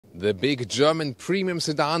The big German premium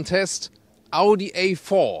sedan test, Audi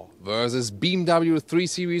A4 versus BMW 3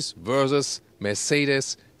 Series versus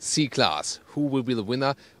Mercedes C-Class. Who will be the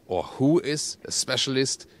winner, or who is a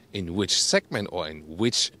specialist in which segment or in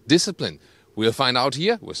which discipline? We'll find out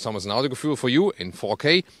here with Thomas and Autogefuehl for you in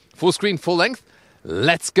 4K, full screen, full length.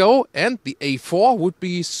 Let's go. And the A4 would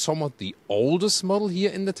be somewhat the oldest model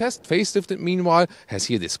here in the test. Facelifted, meanwhile, has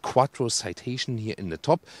here this quattro citation here in the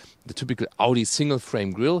top. The typical Audi single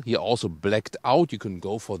frame grille, here also blacked out. You can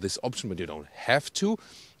go for this option, but you don't have to.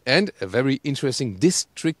 And a very interesting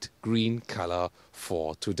district green color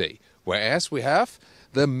for today. Whereas we have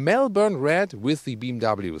the Melbourne Red with the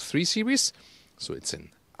BMW 3 Series. So it's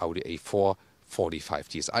an Audi A4 45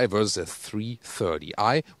 TSI versus a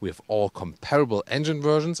 330i. We have all comparable engine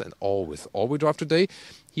versions and all with all-wheel drive today.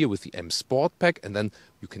 Here with the M Sport Pack, and then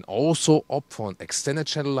you can also opt for an extended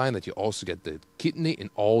channel line that you also get the kidney in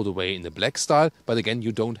all the way in the black style. But again,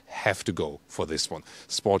 you don't have to go for this one.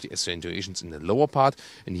 Sporty accentuations in the lower part,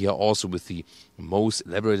 and here also with the most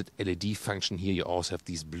elaborated LED function here, you also have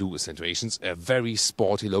these blue accentuations. A very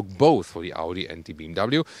sporty look both for the Audi and the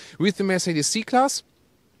BMW. With the Mercedes C-Class,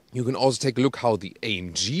 you can also take a look how the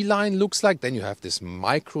AMG-Line looks like. Then you have this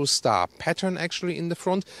micro star pattern actually in the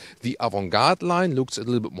front. The Avantgarde line looks a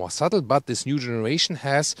little bit more subtle, but this new generation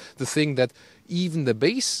has the thing that even the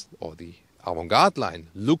base or the Avantgarde line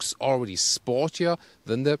looks already sportier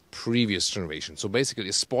than the previous generation. So basically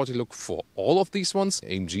a sporty look for all of these ones.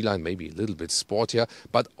 AMG line maybe a little bit sportier,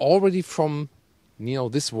 but already from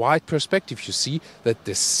this wide perspective, you see that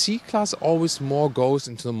the C-Class always more goes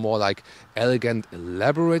into a more like elegant,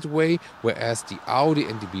 elaborate way, whereas the Audi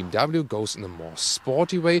and the BMW goes in a more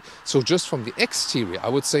sporty way. So just from the exterior, I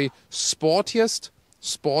would say sportiest,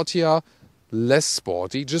 sportier, less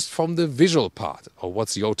sporty, just from the visual part. Or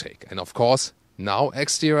what's your take? And of course, now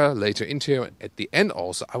exterior, later interior, at the end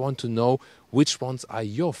also, I want to know which ones are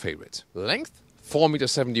your favorite. Length,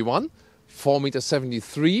 4.71 m,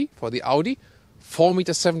 4.73 m for the Audi,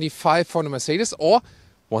 4.75 m for the Mercedes, or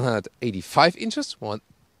 185 inches,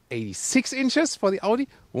 186 inches for the Audi,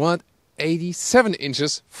 187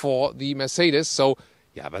 inches for the Mercedes. So,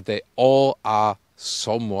 yeah, but they all are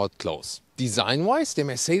somewhat close. Design-wise, the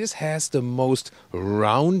Mercedes has the most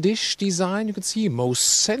roundish design, you can see, most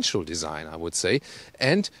central design, I would say,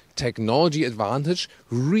 and technology advantage,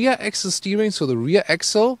 rear axle steering, so the rear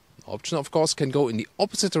axle option, of course, can go in the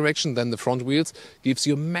opposite direction than the front wheels. Gives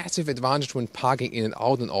you a massive advantage when parking in and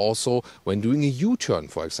out and also when doing a U-turn,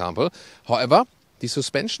 for example. However, the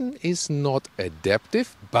suspension is not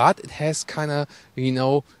adaptive, but it has kind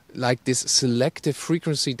of, like this selective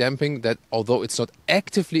frequency damping that although it's not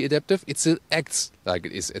actively adaptive, it still acts like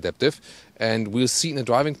it is adaptive. And we'll see in the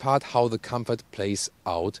driving part how the comfort plays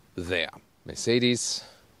out there. Mercedes,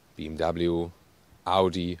 BMW,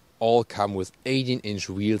 Audi, all come with 18-inch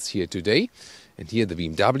wheels here today. And here the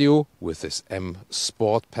BMW with this M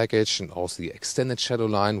Sport package and also the extended shadow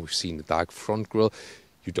line. We've seen the dark front grille.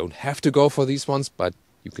 You don't have to go for these ones, but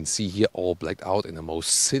you can see here all blacked out in the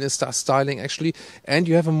most sinister styling actually. And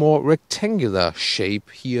you have a more rectangular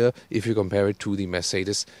shape here if you compare it to the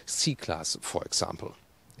Mercedes C-Class, for example.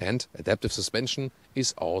 And adaptive suspension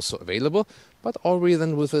is also available, but already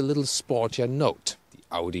then with a little sportier note. The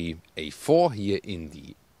Audi A4 here in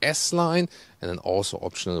the S-Line, and then also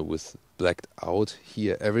optional with blacked out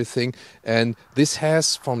here everything. And this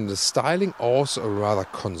has from the styling also a rather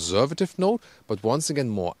conservative note, but once again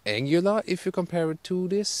more angular if you compare it to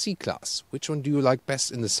the C-Class. Which one do you like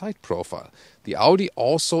best in the side profile? The Audi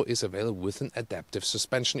also is available with an adaptive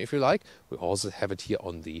suspension if you like. We also have it here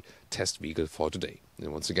on the test vehicle for today.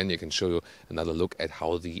 And once again, you can show you another look at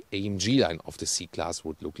how the AMG line of the C-Class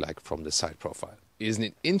would look like from the side profile. Isn't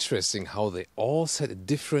it interesting how they all set a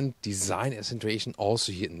different design accentuation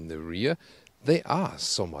also here in the rear? They are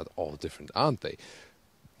somewhat all different, aren't they?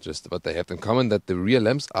 Just what they have in common that the rear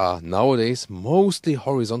lamps are nowadays mostly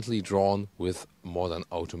horizontally drawn with modern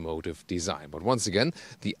automotive design. But once again,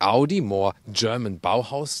 the Audi more German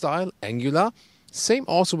Bauhaus style, angular. Same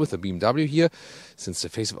also with the BMW here, since the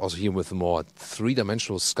face also here with a more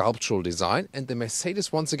three-dimensional sculptural design. And the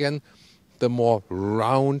Mercedes once again, the more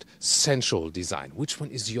round, central design. Which one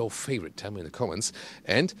is your favorite? Tell me in the comments.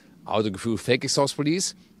 And Autogefuehl fake exhaust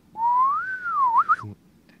police.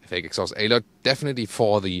 Fake exhaust alert definitely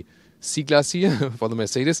for the C-Class here, for the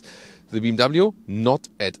Mercedes. The BMW, not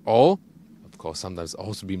at all. Of course, sometimes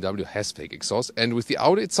also BMW has fake exhaust. And with the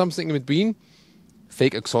Audi, it's something in between.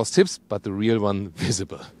 fake exhaust tips, but the real one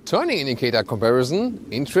visible. Turning indicator comparison,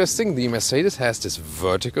 interesting. The Mercedes has this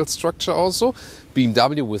vertical structure also.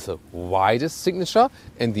 BMW with the widest signature.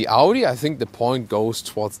 And the Audi, I think the point goes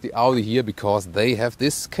towards the Audi here because they have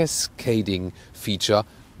this cascading feature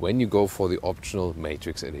when you go for the optional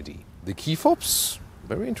matrix LED. The key fobs,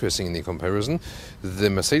 very interesting in the comparison. The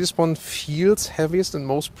Mercedes one feels heaviest and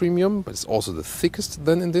most premium, but it's also the thickest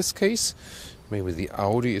then in this case. Maybe the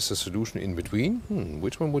Audi is a solution in between.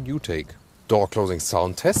 Which one would you take? Door closing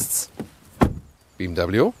sound tests.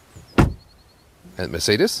 BMW and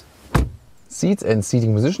Mercedes. Seats and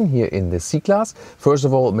seating position here in the C-Class. First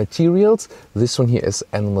of all, materials. This one here is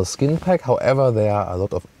animal skin pack. However, there are a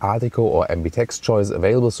lot of Artico or Ambitex choice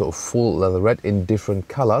available, so full leather red in different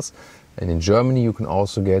colors. And in Germany, you can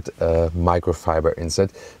also get a microfiber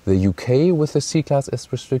insert. The UK with the C-Class is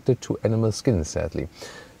restricted to animal skin, sadly.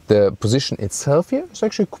 The position itself here is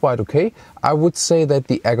actually quite okay. I would say that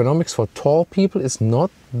the ergonomics for tall people is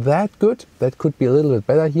not that good. That could be a little bit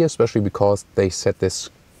better here, especially because they set this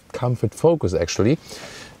comfort focus actually.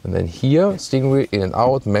 And then here, steering wheel in and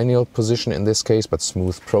out, manual position in this case, but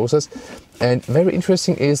smooth process. And very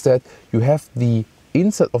interesting is that you have the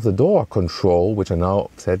inside of the door control, which are now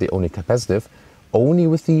sadly only capacitive, only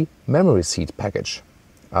with the memory seat package.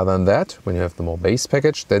 Other than that, when you have the more base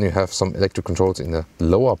package, then you have some electric controls in the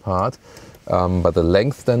lower part, but the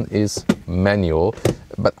length then is manual.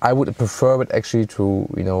 But I would prefer it actually to,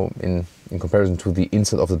 in comparison to the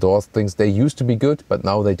inside of the door things. They used to be good, but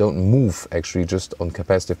now they don't move actually just on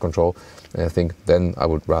capacitive control. And I think then I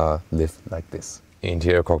would rather live like this.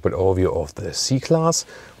 Interior cockpit overview of the C-Class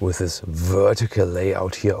with this vertical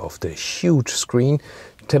layout here of the huge screen.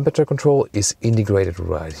 Temperature control is integrated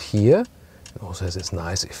right here. It also has this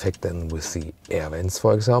nice effect then with the air vents,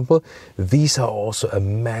 for example. These are also a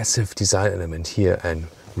massive design element here and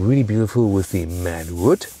really beautiful with the matte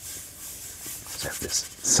wood. Let's have this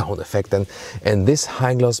sound effect then. And this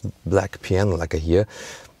high gloss black piano lacquer here,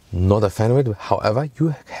 not a fan of it. However,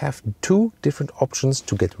 you have two different options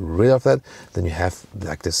to get rid of that. Then you have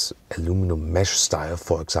like this aluminum mesh style,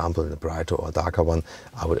 for example, in a brighter or darker one.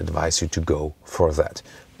 I would advise you to go for that.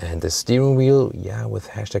 And the steering wheel, yeah, with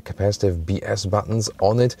hashtag capacitive BS buttons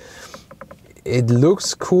on it. It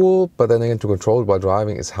looks cool, but then again, to control it while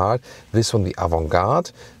driving is hard. This one, the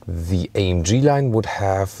Avantgarde. The AMG-Line would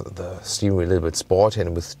have the steering wheel a little bit sporty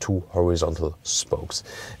and with two horizontal spokes.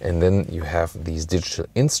 And then you have these digital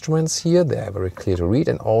instruments here. They are very clear to read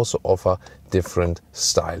and also offer different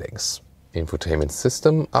stylings. Infotainment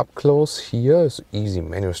system up close here is easy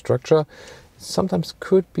manual structure. Sometimes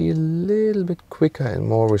could be a little bit quicker and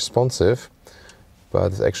more responsive,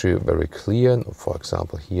 but it's actually very clear. For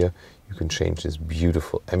example, here you can change this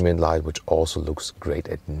beautiful ambient light, which also looks great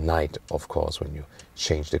at night, of course, when you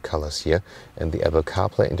change the colors here. And the Apple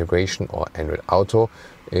CarPlay integration or Android Auto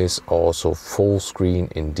is also full screen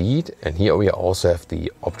indeed. And here we also have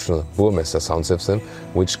the optional Burmester sound system,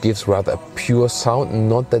 which gives rather a pure sound,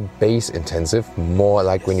 not that bass intensive, more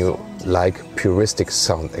like when you like puristic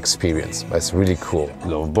sound experience. But it's really cool.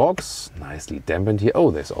 Glove box, nicely dampened here.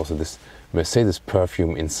 Oh, there's also this Mercedes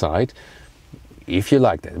perfume inside. If you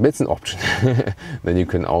like that, it's an option. Then you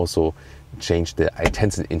can also change the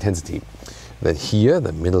intensity. Then here,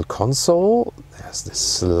 the middle console, there's this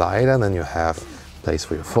slider, then you have place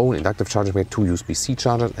for your phone, inductive charging pad, two USB-C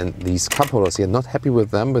chargers, and these cup holders here. Not happy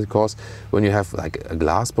with them because when you have like a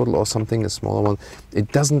glass bottle or something, a smaller one,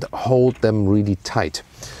 it doesn't hold them really tight.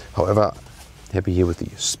 However, happy here with the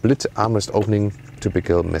split armrest opening,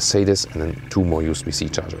 typical Mercedes, and then two more USB-C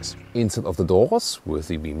chargers. Inside of the doors with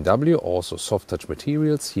the BMW, also soft touch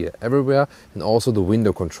materials here everywhere, and also the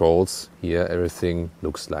window controls here. Everything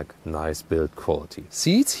looks like nice build quality.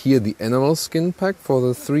 Seats here, the animal skin pack for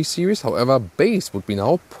the 3 Series. However, base would be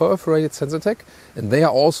now perforated Sensatec, and they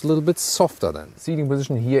are also a little bit softer then. Seating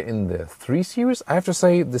position here in the 3 Series. I have to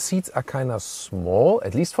say the seats are kind of small,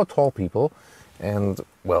 at least for tall people. And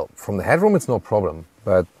well, from the headroom it's no problem,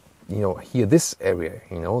 but here this area,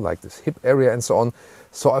 like this hip area and so on.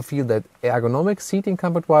 So I feel that ergonomic seating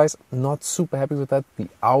comfort wise, not super happy with that. The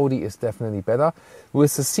Audi is definitely better.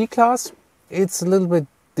 With the C-Class, it's a little bit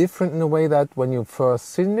different in a way that when you first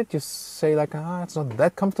sit in it, you say like, it's not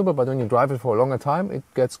that comfortable, but when you drive it for a longer time, it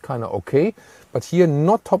gets kind of okay. But here,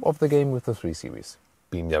 not top of the game with the 3 Series.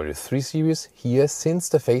 BMW 3 Series here since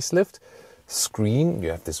the facelift. Screen, you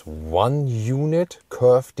have this one unit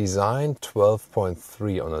curved design,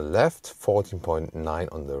 12.3 on the left, 14.9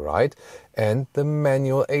 on the right, and the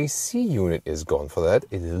manual AC unit is gone for that.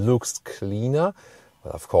 It looks cleaner,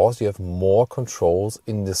 but of course you have more controls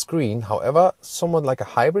in the screen. However, somewhat like a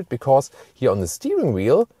hybrid, because here on the steering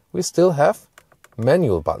wheel we still have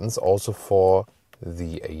manual buttons also for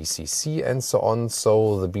the ACC and so on.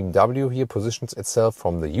 So the BMW here positions itself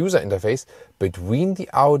from the user interface between the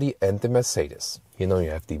Audi and the Mercedes. You know,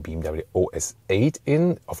 you have the BMW OS 8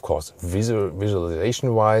 in. Of course,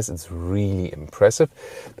 visualization wise, it's really impressive.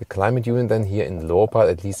 The climate unit then here in the lower part,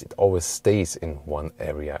 at least it always stays in one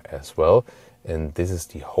area as well. And this is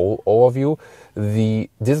the whole overview. The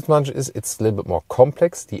disadvantage is it's a little bit more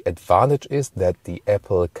complex. The advantage is that the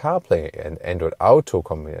Apple CarPlay and Android Auto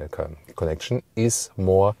connection is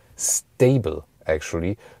more stable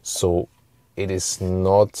actually. So it is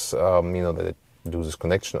not, you know, that it loses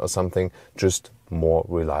connection or something, just more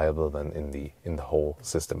reliable than in the whole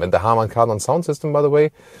system. And the Harman Kardon sound system, by the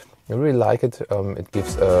way, I really like it. It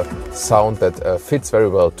gives a sound that fits very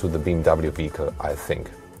well to the BMW vehicle, I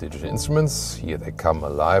think. Digital instruments, here they come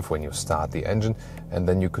alive when you start the engine, and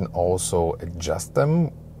then you can also adjust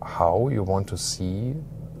them how you want to see,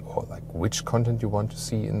 or like which content you want to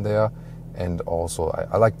see in there. And also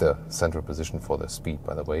I like the central position for the speed,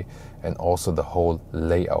 by the way, and also the whole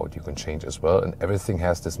layout you can change as well, and everything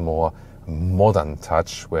has this more modern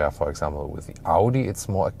touch, where for example with the Audi it's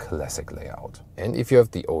more a classic layout. And if you have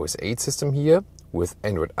the OS 8 system here with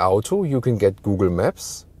Android Auto, you can get Google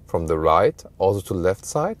Maps from the right also to the left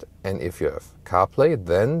side, and if you have CarPlay,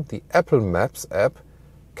 then the Apple Maps app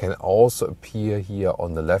can also appear here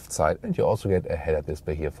on the left side, and you also get a head-up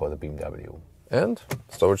display here for the BMW. And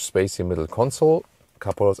storage space here, middle console,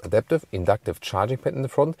 cup holders, adaptive, inductive charging pad in the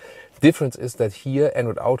front. Difference is that here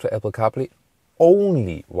Android Auto, Apple CarPlay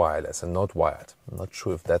only wireless and not wired. I'm not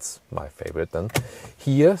sure if that's my favorite then.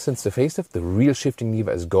 Here, since the facelift, the real shifting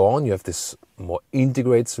lever is gone. You have this more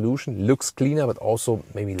integrated solution, looks cleaner, but also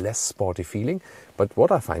maybe less sporty feeling. But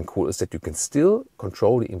what I find cool is that you can still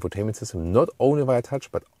control the infotainment system, not only via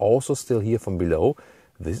touch, but also still here from below.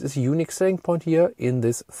 This is a unique selling point here in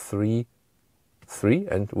this 3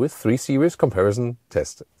 Series comparison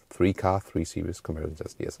test. 3 Series comparison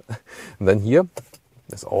test, yes. And then here,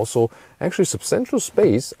 there's also actually substantial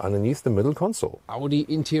space underneath the middle console. Audi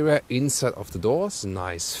interior inside of the doors,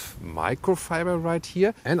 nice microfiber right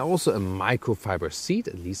here, and also a microfiber seat,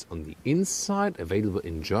 at least on the inside, available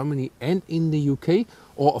in Germany and in the UK,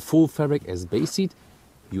 or a full fabric as base seat.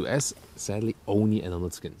 US, sadly, only animal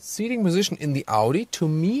skin. Seating position in the Audi, to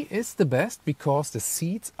me, is the best because the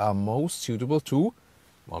seats are most suitable to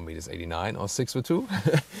 1.89 m or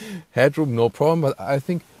 6'2". Headroom, no problem, but I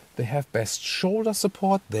think they have best shoulder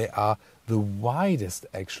support. They are the widest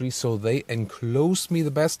actually, so they enclose me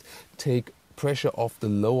the best, take pressure off the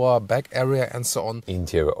lower back area and so on.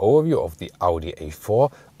 Interior overview of the Audi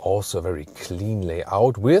A4, also a very clean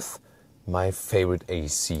layout with my favorite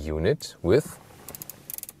AC unit with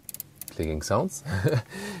clicking sounds.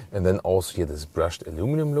 And then also here this brushed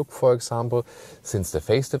aluminum look, for example. Since the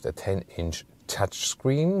facelift, a 10-inch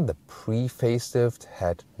touchscreen. The pre-facelift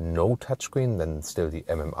had no touchscreen, then still the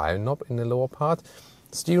MMI knob in the lower part.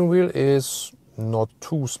 Steering wheel is not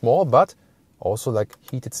too small, but also like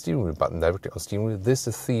heated steering wheel button directly on steering wheel. This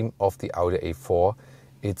is the theme of the Audi A4.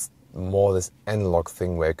 It's more this analog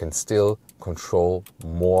thing where you can still control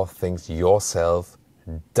more things yourself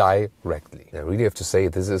directly. And I really have to say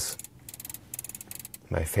this is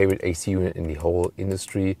my favorite AC unit in the whole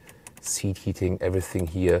industry. Seat heating, everything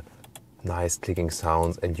here. Nice clicking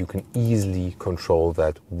sounds, and you can easily control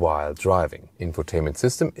that while driving. Infotainment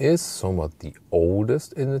system is somewhat the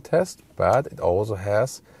oldest in the test, but it also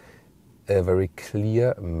has a very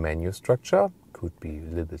clear menu structure. Could be a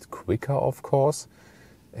little bit quicker, of course.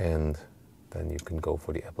 And then you can go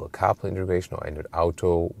for the Apple CarPlay integration or Android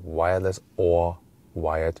Auto, wireless or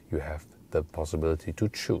wired. You have the possibility to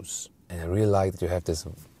choose. And I really like that you have this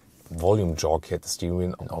volume jog here at the steering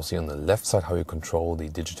wheel, and also on the left side how you control the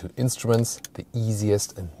digital instruments, the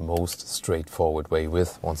easiest and most straightforward way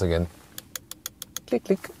with, once again, click,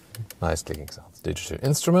 click. Nice clicking sounds. Digital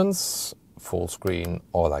instruments, full screen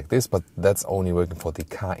or like this, but that's only working for the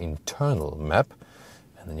car internal map.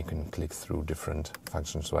 And then you can click through different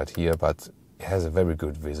functions right here, but it has a very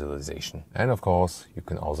good visualization. And of course, you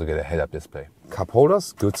can also get a head-up display. Cup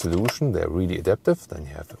holders, good solution. They're really adaptive. Then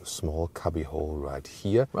you have a small cubby hole right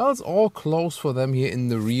here. Well, it's all closed for them here in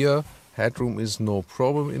the rear. Headroom is no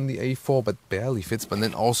problem in the A4, but barely fits. But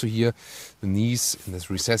then also here, the knees in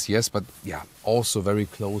this recess, yes, but yeah, also very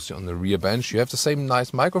close on the rear bench. You have the same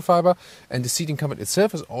nice microfiber, and the seating comfort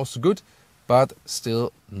itself is also good, but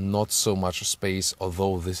still not so much space,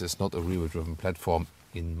 although this is not a rear-driven platform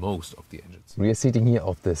in most of the engines. Rear seating here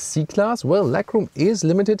of the C-Class, well, legroom is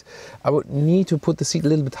limited. I would need to put the seat a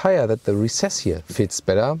little bit higher that the recess here fits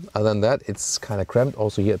better. Other than that, it's kind of cramped.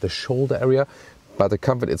 Also here at the shoulder area, but the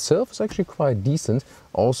comfort itself is actually quite decent.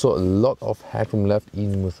 Also a lot of headroom left,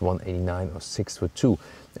 even with 189 or 6'2",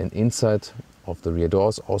 and inside of the rear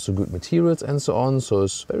doors also good materials and so on, so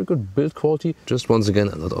it's very good build quality. Just once again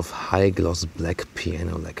a lot of high gloss black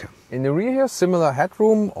piano lacquer. In the rear here, similar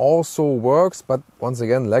headroom also works, but once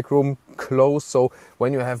again legroom close, so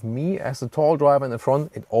when you have me as a tall driver in the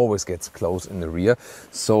front, it always gets close in the rear,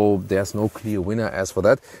 so there's no clear winner as for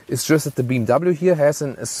that. It's just that the BMW here has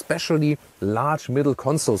an especially large middle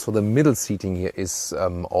console, so the middle seating here is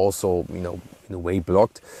also, you know, in a way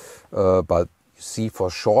blocked, but see, for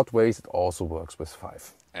short ways it also works with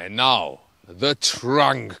 5. And now the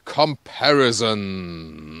trunk comparison.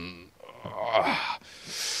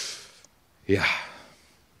 Yeah,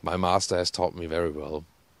 my master has taught me very well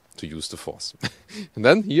to use the force. And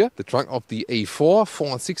then here the trunk of the A4,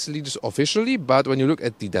 460 liters officially, but when you look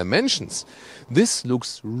at the dimensions, this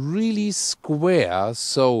looks really square,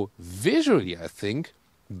 so visually I think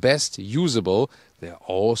best usable. They're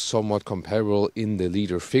all somewhat comparable in the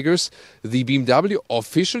liter figures. The BMW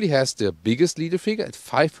officially has the biggest liter figure at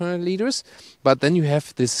 500 liters, but then you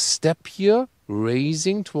have this step here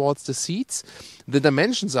raising towards the seats. The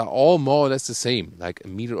dimensions are all more or less the same, like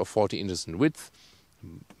 1 meter or 40 inches in width,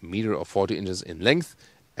 1 meter or 40 inches in length,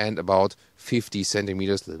 and about 50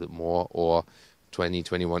 centimeters, a little bit more, or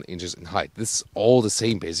 21 inches in height. This is all the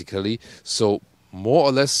same basically, so more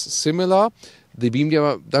or less similar. The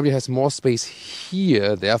BMW has more space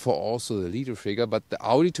here, therefore also the liter figure, but the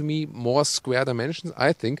Audi to me more square dimensions,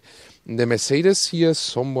 I think. The Mercedes here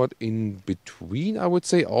somewhat in between, I would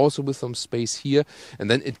say, also with some space here, and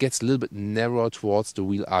then it gets a little bit narrower towards the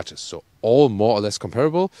wheel arches, so all more or less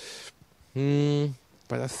comparable.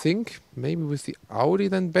 But I think maybe with the Audi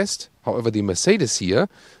then best. However, the Mercedes here,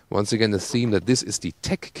 once again the theme that this is the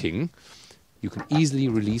tech king, you can easily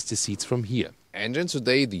release the seats from here. Engines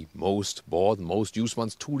today, the most bought, most used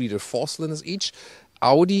ones, 2-liter 4-cylinders each.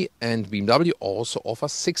 Audi and BMW also offer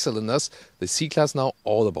 6-cylinders. The C-Class now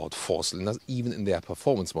all about 4-cylinders, even in their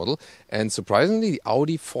performance model. And surprisingly, the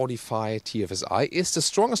Audi 45 TFSI is the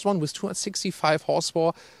strongest one with 265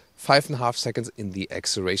 horsepower, 5.5 seconds in the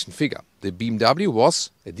acceleration figure. The BMW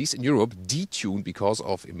was, at least in Europe, detuned because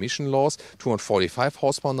of emission laws, 245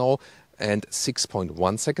 horsepower now, and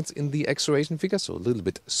 6.1 seconds in the acceleration figure, so a little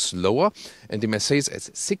bit slower. And the Mercedes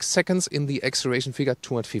at 6 seconds in the acceleration figure,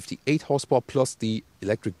 258 horsepower plus the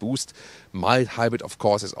electric boost. Mild hybrid, of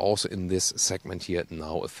course, is also in this segment here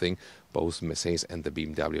now a thing. Both Mercedes and the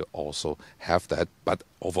BMW also have that, but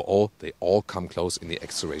overall they all come close in the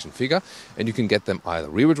acceleration figure, and you can get them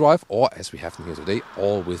either rear-wheel drive or, as we have them here today,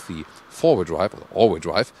 all with the four-wheel drive or all-wheel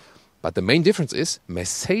drive. But the main difference is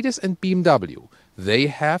Mercedes and BMW, they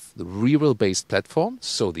have the rear-wheel based platform,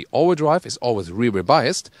 so the all-wheel drive is always rear-wheel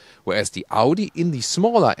biased, whereas the Audi in the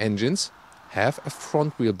smaller engines have a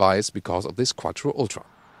front-wheel bias because of this Quattro Ultra.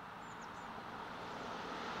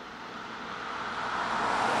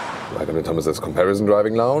 Welcome to Thomas's Comparison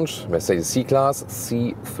Driving Lounge. Mercedes C-Class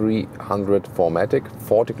C300 4MATIC,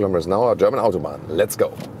 40 kilometers an hour, German Autobahn. Let's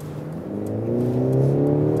go.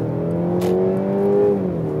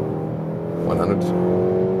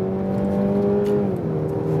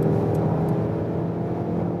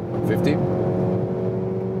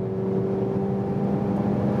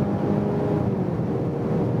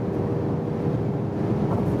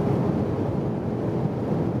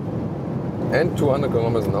 And 200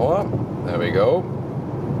 kilometers an hour. There we go.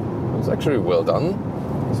 It's actually well done.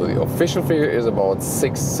 So the official figure is about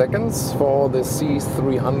 6 seconds for the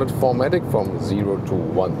C300 4MATIC from 0 to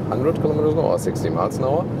 100 kilometers an hour, 60 miles an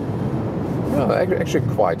hour. Yeah, actually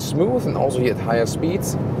quite smooth, and also here at higher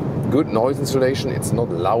speeds. Good noise insulation. It's not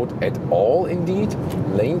loud at all indeed.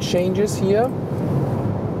 Lane changes here.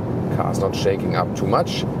 Car's not shaking up too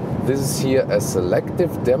much. This is here a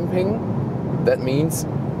selective damping. That means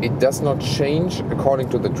it does not change according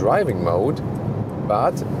to the driving mode,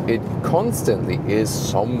 but it constantly is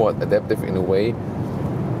somewhat adaptive in a way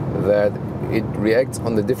that it reacts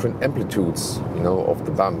on the different amplitudes, you know, of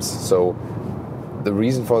the bumps. So the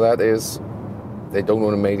reason for that is they don't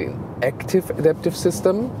want to make an active adaptive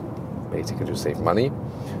system, basically to save money.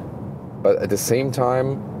 But at the same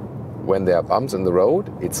time, when there are bumps in the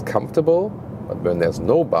road, it's comfortable, but when there's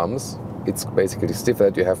no bumps, it's basically stiffer,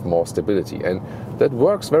 that you have more stability, and that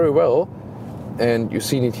works very well. And you've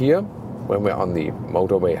seen it here when we're on the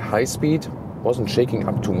motorway high speed, wasn't shaking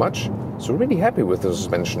up too much, so really happy with the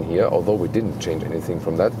suspension here, although we didn't change anything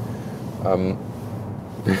from that.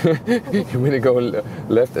 When you go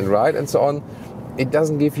left and right and so on, it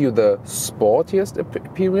doesn't give you the sportiest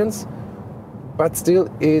appearance, but still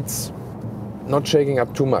it's not shaking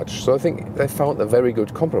up too much. So I think they found a very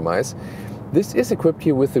good compromise. This is equipped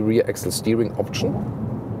here with the rear axle steering option,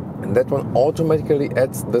 and that one automatically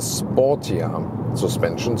adds the sportier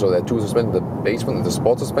suspension. So there are two suspensions, the base one and the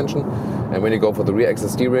sport suspension. And when you go for the rear axle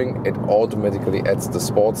steering, it automatically adds the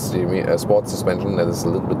sport suspension that is a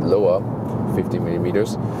little bit lower, 50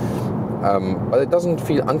 millimeters. But it doesn't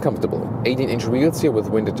feel uncomfortable. 18-inch wheels here with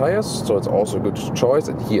winter tires, so it's also a good choice.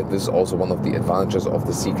 And here, this is also one of the advantages of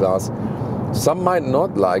the C-Class. Some might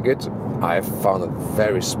not like it. I found it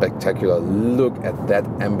very spectacular. Look at that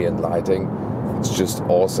ambient lighting. It's just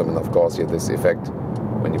awesome. And of course, here this effect,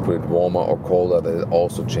 when you put it warmer or colder, that it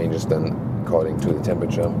also changes then according to the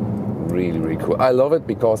temperature. Really, really cool. I love it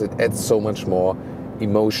because it adds so much more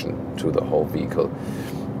emotion to the whole vehicle.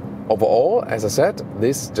 Overall, as I said,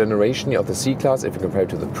 this generation of the C-Class, if you compare it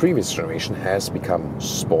to the previous generation, has become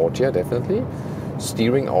sportier, definitely.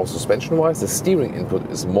 Steering or suspension-wise, the steering input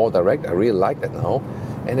is more direct. I really like that now.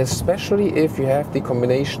 And especially if you have the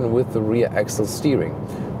combination with the rear axle steering.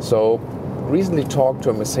 So, recently talked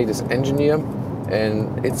to a Mercedes engineer,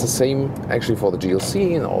 and it's the same actually for the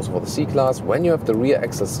GLC and also for the C-Class. When you have the rear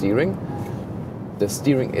axle steering, the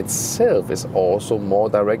steering itself is also more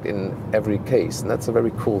direct in every case, and that's a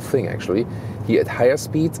very cool thing actually. Here at higher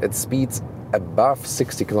speeds, at speeds above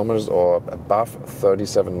 60 kilometers or above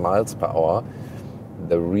 37 miles per hour,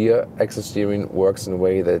 the rear axle steering works in a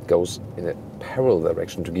way that it goes in a parallel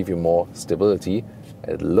direction to give you more stability.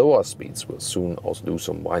 At lower speeds, we'll soon also do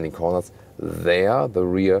some winding corners, there the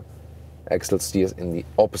rear axle steers in the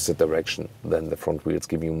opposite direction than the front wheels,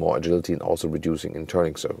 giving you more agility and also reducing in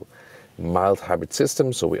turning circle. Mild hybrid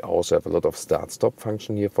system, so we also have a lot of start-stop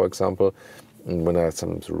function here, for example. And when I have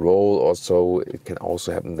some roll or so, it can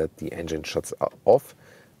also happen that the engine shuts off,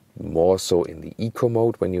 more so in the eco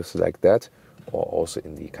mode when you select that, or also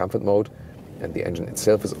in the comfort mode. And the engine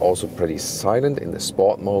itself is also pretty silent. In the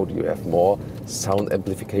sport mode, you have more sound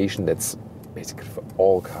amplification. That's basically for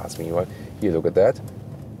all cars. Meanwhile, here, look at that.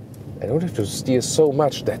 I don't have to steer so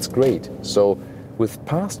much. That's great. So with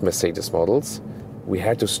past Mercedes models, we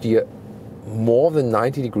had to steer more than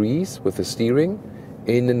 90 degrees with the steering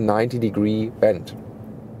in a 90-degree bend.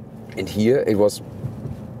 And here it was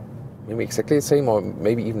maybe exactly the same or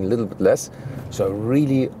maybe even a little bit less. So I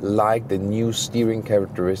really like the new steering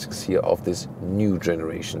characteristics here of this new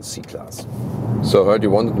generation C-Class. So I heard you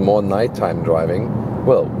wanted more nighttime driving.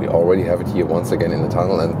 Well, we already have it here once again in the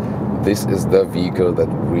tunnel, and this is the vehicle that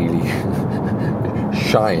really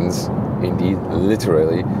shines, indeed,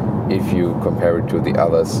 literally, if you compare it to the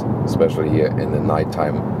others, especially here in the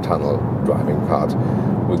nighttime tunnel driving part.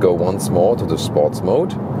 We go once more to the sports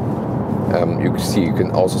mode. You can see you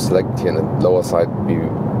can also select here on the lower side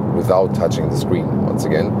without touching the screen once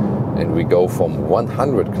again, and we go from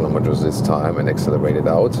 100 kilometers this time and accelerate it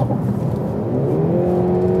out.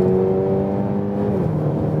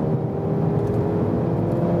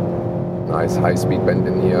 Nice high-speed bend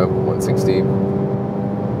in here, 160,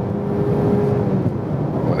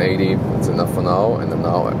 180, that's enough for now. And then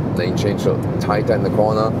now lane change, so tighter in the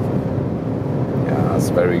corner. Yeah, it's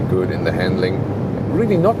very good in the handling.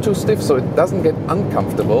 Really not too stiff, so it doesn't get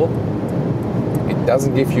uncomfortable. It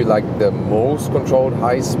doesn't give you like the most controlled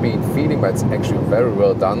high-speed feeling, but it's actually very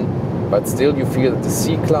well done. But still you feel that the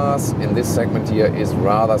C-Class in this segment here is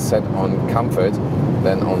rather set on comfort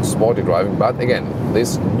than on sporty driving. But again,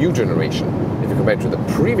 this new generation, if you compare it to the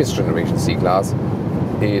previous generation C-Class,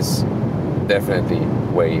 is definitely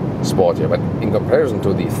way sportier. But in comparison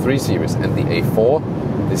to the 3 Series and the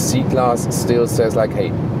A4, the C-Class still says like,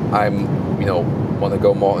 hey, I'm, want to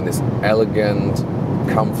go more in this elegant,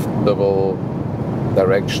 comfortable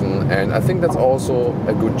direction, and I think that's also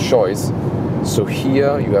a good choice. So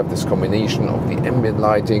here you have this combination of the ambient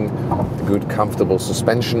lighting, the good comfortable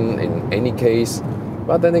suspension in any case,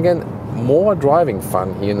 but then again more driving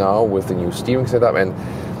fun here now with the new steering setup. And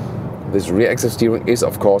this rear axle steering is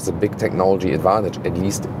of course a big technology advantage, at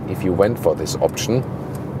least if you went for this option.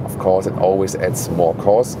 Of course it always adds more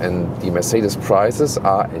cost, and the Mercedes prices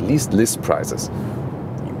are at least list prices,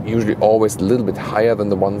 usually always a little bit higher than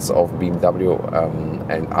the ones of BMW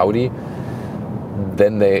and Audi.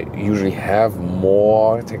 Then they usually have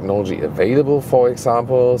more technology available, for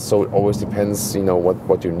example, so it always depends,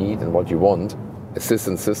 what you need and what you want.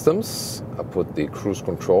 Assistance systems, I put the cruise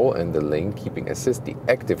control and the lane keeping assist, the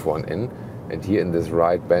active one in, and here in this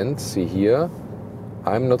right bend, see here,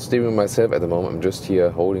 I'm not steering myself at the moment, I'm just here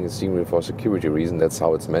holding the steering wheel for security reason, that's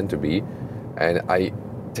how it's meant to be. And I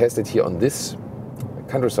tested here on this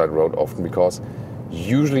countryside road often, because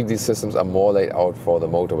usually these systems are more laid out for the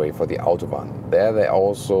motorway, for the Autobahn. There they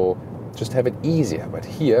also just have it easier, but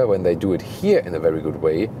here, when they do it here in a very good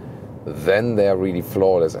way, then they're really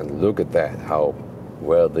flawless. And look at that, how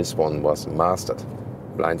where this one was mastered.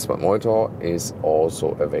 Blind spot monitor is also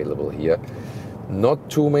available here. Not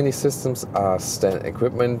too many systems are standard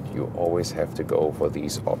equipment. You always have to go for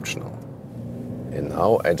these optional. And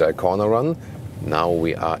now agile corner run. Now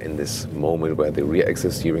we are in this moment where the rear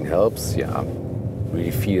axle steering helps. Yeah,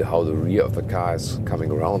 really feel how the rear of the car is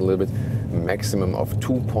coming around a little bit. Maximum of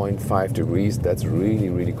 2.5 degrees. That's really,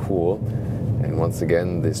 really cool. And once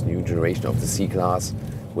again, this new generation of the C-Class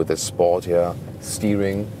with the sportier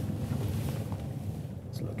steering.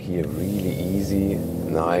 Here, really easy,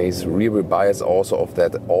 nice rear-wheel bias also of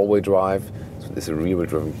that all-wheel drive. So this is a rear-wheel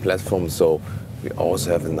driven platform, so we also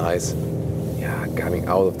have a nice, coming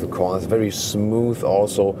out of the corners, very smooth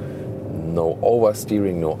also. No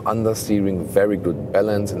oversteering, no understeering, very good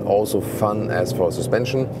balance and also fun as for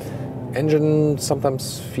suspension. Engine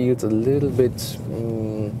sometimes feels a little bit,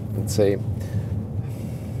 let's say,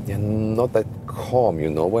 not that calm, you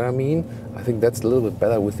know what I mean? I think that's a little bit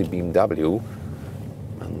better with the BMW.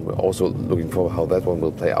 We're also looking for how that one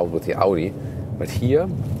will play out with the Audi. But here,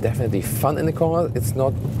 definitely fun in the corner. It's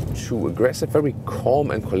not too aggressive, very calm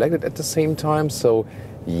and collected at the same time. So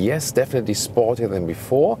yes, definitely sportier than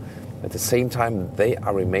before. At the same time, they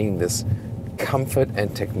are remaining this comfort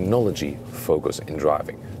and technology focus in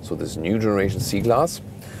driving. So this new generation C-Class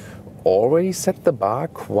already set the bar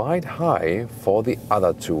quite high for the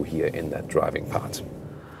other two here in that driving part.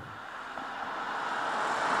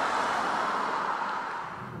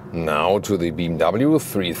 Now to the BMW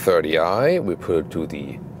 330i, we put it to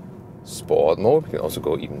the sport mode. We can also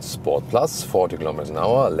go even sport plus, 40 kilometers an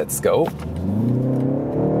hour. Let's go.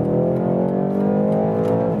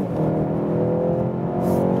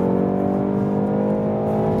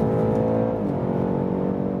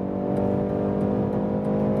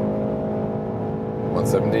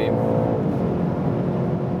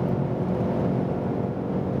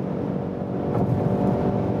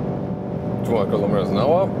 Kilometers an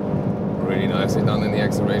hour. Really nicely done in the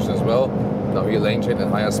acceleration as well. Now here lane change at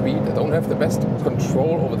higher speed. I don't have the best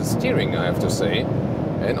control over the steering, I have to say.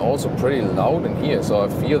 And also pretty loud in here. So I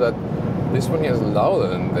feel that this one here is louder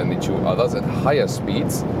than the two others at higher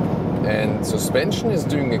speeds. And suspension is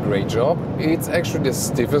doing a great job. It's actually the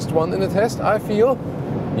stiffest one in the test, I feel.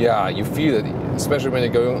 Yeah, you feel it, especially when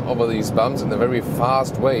you're going over these bumps in a very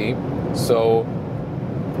fast way. So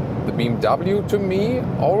the BMW, to me,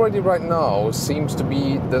 already right now, seems to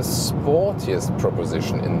be the sportiest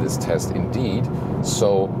proposition in this test indeed.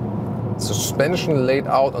 So, suspension laid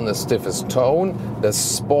out on the stiffest tone, the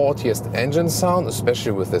sportiest engine sound,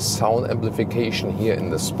 especially with the sound amplification here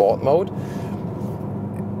in the sport mode.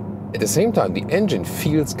 At the same time, the engine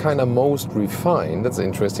feels kind of most refined. That's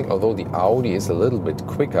interesting, although the Audi is a little bit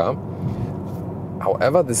quicker.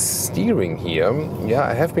 However, the steering here,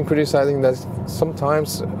 I have been criticizing that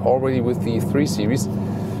sometimes already with the 3 Series,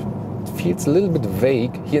 it feels a little bit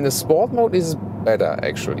vague. Here in the sport mode is better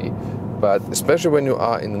actually, but especially when you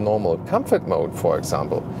are in the normal comfort mode, for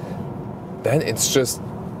example, then it's just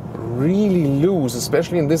really loose,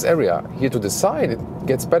 especially in this area. Here to the side it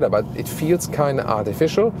gets better, but it feels kind of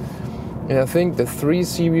artificial. And I think the 3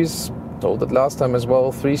 Series, told it last time as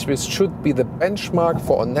well, 3 Series should be the benchmark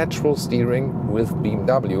for a natural steering with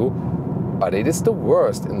BMW, but it is the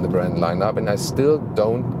worst in the brand lineup and I still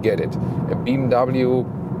don't get it. A BMW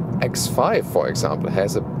X5, for example,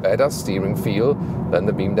 has a better steering feel than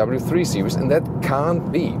the BMW 3 Series, and that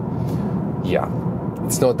can't be. Yeah,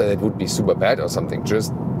 it's not that it would be super bad or something,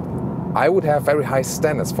 just I would have very high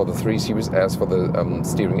standards for the 3 Series as for the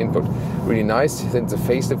steering input. Really nice since the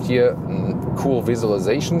facelift here, cool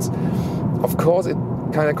visualizations. Of course, it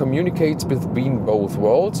kind of communicates with being both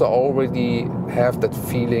worlds. I already have that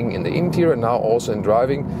feeling in the interior and now also in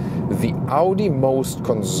driving. The Audi most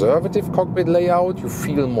conservative cockpit layout, you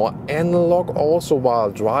feel more analog also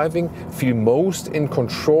while driving, feel most in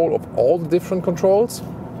control of all the different controls.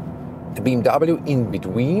 The BMW in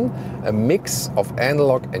between, a mix of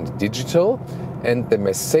analog and digital, and the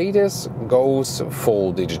Mercedes goes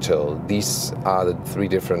full digital. These are the three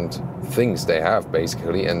different things they have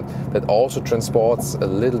basically, and that also transports a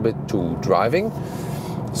little bit to driving.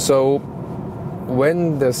 So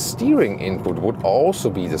when the steering input would also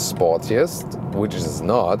be the sportiest, which it is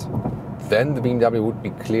not, then the BMW would be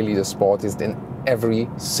clearly the sportiest in every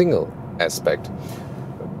single aspect.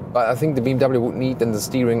 But I think the BMW would need then the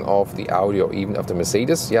steering of the Audi or even of the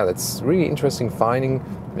Mercedes. Yeah, that's really interesting finding.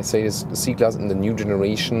 Mercedes C-Class in the new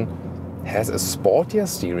generation has a sportier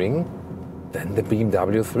steering than the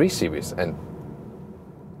BMW 3 Series. And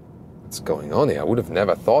what's going on here? I would have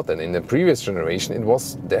never thought that in the previous generation it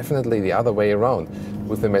was definitely the other way around.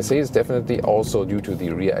 With the Mercedes, definitely also due to the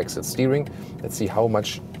rear axle steering. Let's see how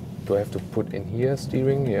much do I have to put in here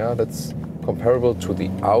steering? Yeah, that's comparable to the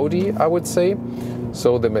Audi, I would say.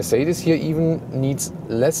 So the Mercedes here even needs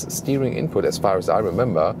less steering input as far as I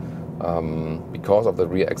remember, because of the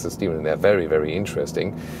rear axle steering. They're very, very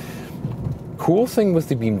interesting. Cool thing with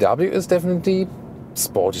the BMW is definitely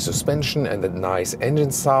sporty suspension and the nice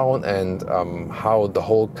engine sound, and how the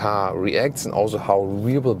whole car reacts, and also how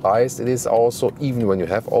rear-wheel biased it is also, even when you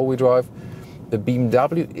have all-wheel drive. The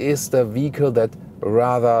BMW is the vehicle that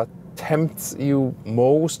rather tempts you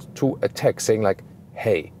most to attack, saying like,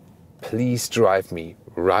 hey, please drive me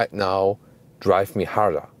right now, drive me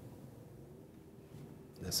harder.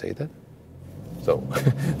 Did I say that? So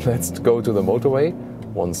let's go to the motorway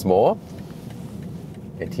once more.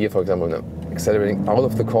 And here, for example, I'm accelerating out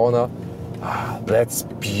of the corner. That's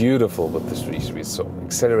beautiful with the 3 Series. So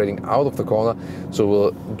accelerating out of the corner. So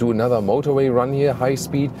we'll do another motorway run here, high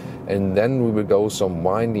speed, and then we will go some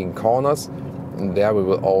winding corners. And there we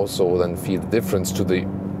will also then feel the difference to the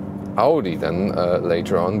Audi then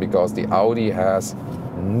later on, because the Audi has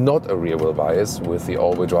not a rear wheel bias with the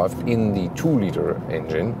all-wheel drive in the 2-liter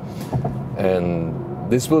engine. And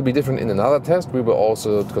this will be different in another test we will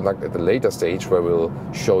also conduct at the later stage, where we'll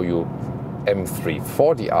show you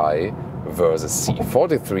M340i versus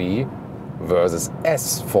C43 versus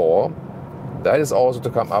S4. That is also to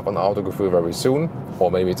come up on Autogefuehl very soon,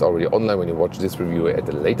 or maybe it's already online when you watch this review at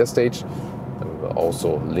the later stage. And we will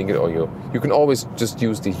also link it, or you can always just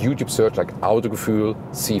use the YouTube search like Autogefuehl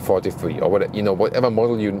C43 or whatever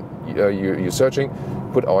model you're searching.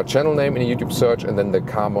 Put our channel name in a YouTube search and then the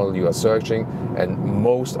car model you are searching, and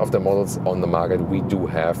most of the models on the market we do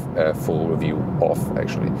have a full review of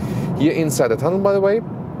actually. Here inside the tunnel, by the way,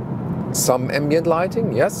 some ambient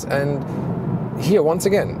lighting, yes, and here once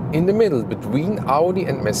again in the middle between Audi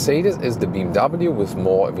and Mercedes is the BMW with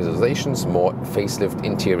more visualizations, more facelift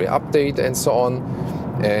interior update and so on,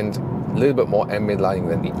 and a little bit more ambient lighting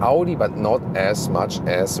than the Audi, but not as much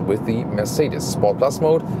as with the Mercedes. Sport Plus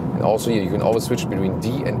mode, and also here you can always switch between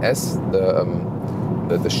D and S,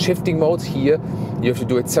 the shifting modes. Here you have to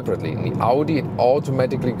do it separately. In the Audi it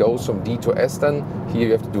automatically goes from D to S then. Here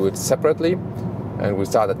you have to do it separately. And we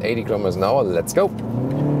start at 80 kilometers an hour. Let's go.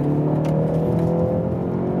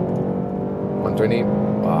 120.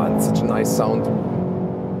 Wow, that's such a nice sound.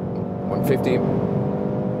 150.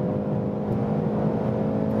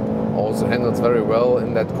 Also handles very well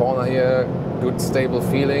in that corner here. Good stable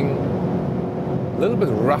feeling. A little bit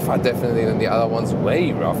rougher definitely than the other ones.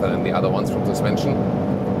 Way rougher than the other ones from suspension.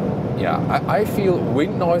 Yeah, I feel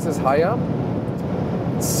wind noise is higher.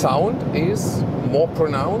 Sound is more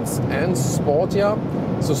pronounced and sportier.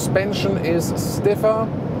 Suspension is stiffer,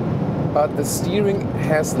 but the steering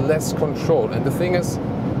has less control. And the thing is,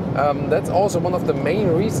 that's also one of the main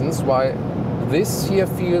reasons why this here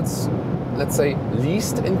feels, let's say,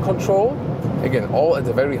 least in control. Again, all at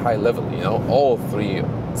a very high level, all 3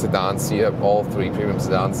 sedans here, all 3 premium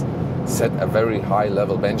sedans set a very high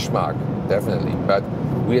level benchmark, definitely. But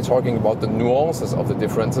we are talking about the nuances of the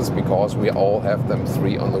differences, because we all have them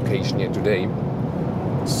 3 on location here today.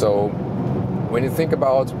 So when you think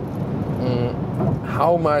about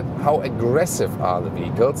how aggressive are the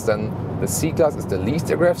vehicles, then the C-Class is the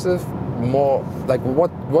least aggressive. More like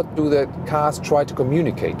what do the cars try to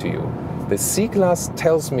communicate to you? The C-Class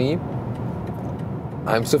tells me,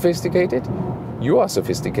 I'm sophisticated, you are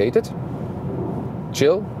sophisticated,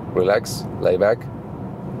 chill, relax, lay back,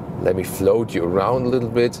 let me float you around a little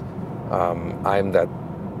bit. I'm that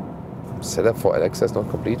setup for Alexa is not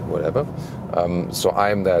complete, whatever. So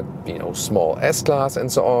I'm that small S-Class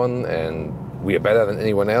and so on, and we are better than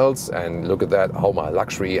anyone else, and look at that, how my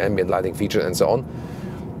luxury ambient lighting feature and so on.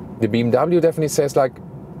 The BMW definitely says like,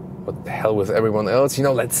 what the hell with everyone else,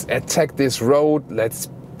 let's attack this road, let's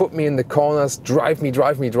put me in the corners, drive me,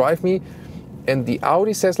 drive me, drive me. And the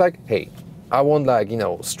Audi says like, hey, I want like,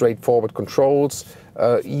 straightforward controls,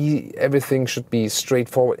 everything should be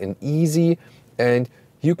straightforward and easy, and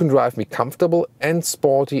you can drive me comfortable and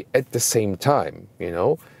sporty at the same time,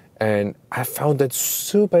 And I found that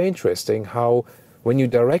super interesting, how when you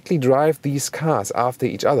directly drive these cars after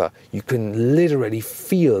each other, you can literally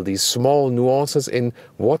feel these small nuances in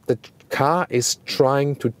what the car is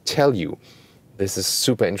trying to tell you. This is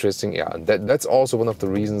super interesting. Yeah, that's also one of the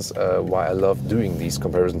reasons why I love doing these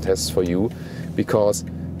comparison tests for you, because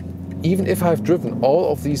even if I've driven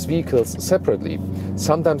all of these vehicles separately,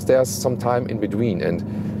 sometimes there's some time in between, and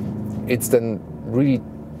it's then really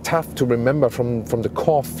tough to remember from the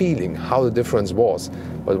core feeling how the difference was.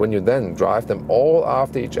 But when you then drive them all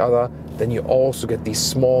after each other, then you also get these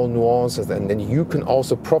small nuances, and then you can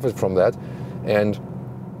also profit from that. And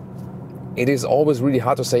it is always really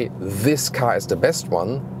hard to say this car is the best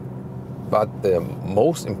one, But the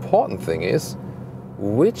most important thing is,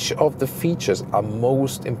 which of the features are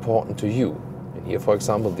most important to you? And here, for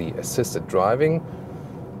example, the assisted driving.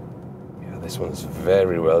 Yeah, this one is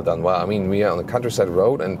very well done. Well, I mean, we are on a countryside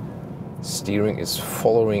road and steering is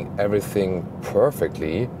following everything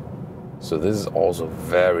perfectly. So this is also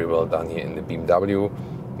very well done here in the BMW.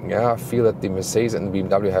 Yeah, I feel that the Mercedes and the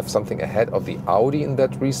BMW have something ahead of the Audi in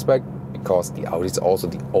that respect, because the Audi is also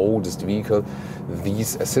the oldest vehicle.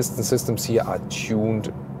 These assistance systems here are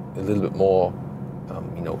tuned a little bit more,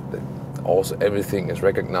 you know, also everything is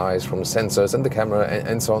recognized from sensors and the camera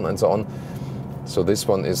and so on and so on. So this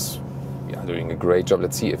one is doing a great job.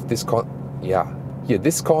 Let's see if this here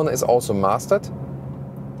this corner is also mastered,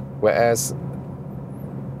 whereas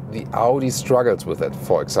the Audi struggles with it,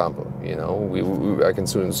 for example. You know, I can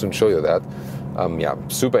soon show you that. Yeah,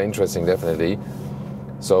 super interesting, definitely.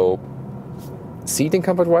 So, seating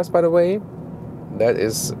comfort-wise, by the way, that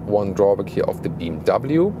is one drawback here of the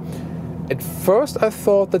BMW. At first, I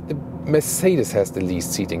thought that the Mercedes has the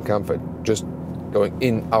least seating comfort, just going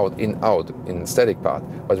in, out, in static part.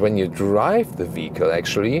 But when you drive the vehicle,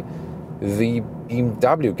 actually, the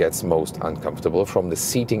BMW gets most uncomfortable from the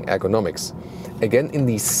seating ergonomics. Again, in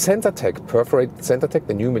the CenterTech, perforated CenterTech,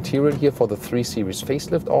 the new material here for the 3 Series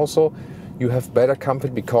facelift also, you have better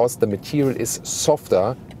comfort because the material is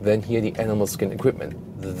softer than here the animal skin equipment.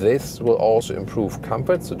 This will also improve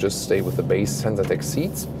comfort, so just stay with the base CenterTech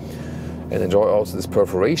seats and enjoy also this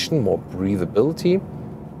perforation, more breathability.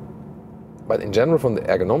 But in general, from the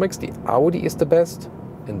ergonomics, the Audi is the best,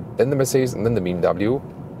 and then the Mercedes, and then the BMW.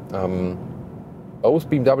 Both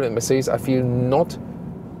BMW and Mercedes, I feel, not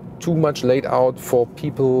too much laid out for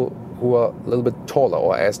people who are a little bit taller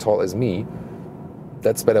or as tall as me.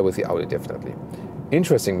 That's better with the Audi, definitely.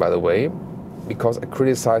 Interesting, by the way, because I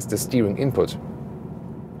criticized the steering input.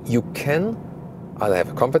 You can either have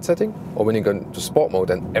a comfort setting, or when you go into sport mode,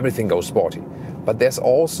 then everything goes sporty. But there's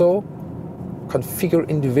also configure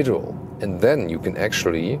individual, and then you can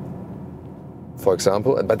actually, for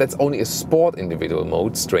example, but that's only a sport individual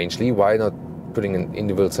mode, strangely. Why not putting an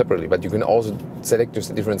individual separately? But you can also select just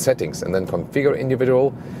the different settings and then configure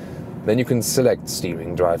individual. Then you can select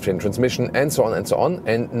steering, drivetrain, transmission, and so on and so on.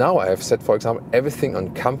 And now I have set, for example, everything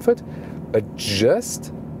on comfort, but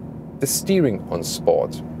just the steering on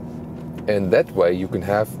sport. And that way you can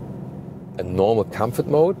have a normal comfort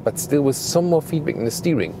mode, but still with some more feedback in the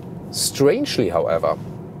steering. Strangely, however,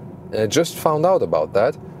 and I just found out about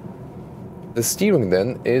that, the steering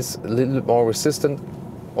then is a little bit more resistant,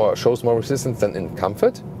 or shows more resistance than in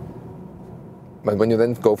comfort. But when you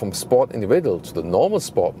then go from sport individual to the normal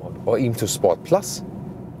sport mode, or even to sport plus,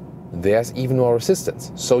 there's even more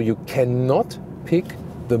resistance. So you cannot pick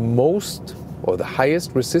the most or the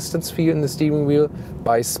highest resistance feel in the steering wheel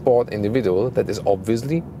by sport individual. That is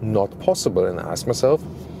obviously not possible. And I ask myself,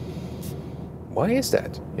 why is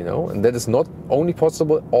that? You know, and that is not only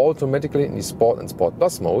possible automatically in the sport and sport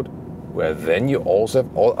plus mode, where then you also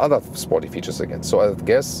have all other sporty features again. So I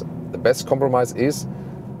guess the best compromise is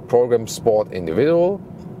program sport individual,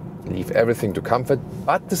 leave everything to comfort,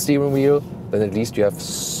 but the steering wheel, then at least you have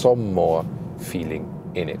some more feeling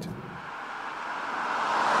in it.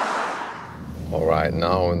 All right,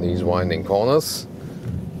 now in these winding corners,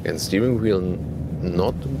 and steering wheel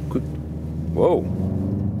not good. Whoa,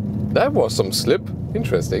 that was some slip.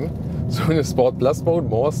 Interesting. So in the Sport Plus mode,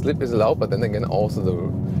 more slip is allowed, but then again, also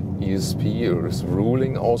the ESP is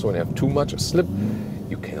ruling also when you have too much slip.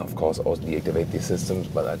 You can, of course, also deactivate these systems,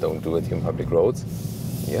 but I don't do it here on public roads.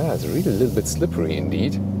 Yeah, it's really a little bit slippery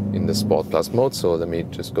indeed in the Sport Plus mode. So let me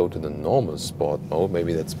just go to the normal Sport mode.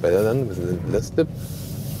 Maybe that's better then with a little less slip.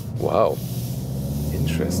 Wow,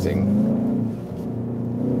 interesting.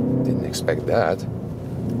 Didn't expect that.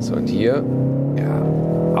 So in here, yeah,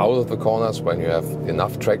 out of the corners when you have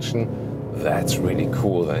enough traction, that's really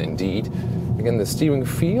cool then indeed. Again, the steering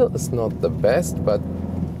feel is not the best, but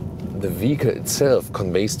the vehicle itself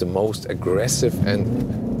conveys the most aggressive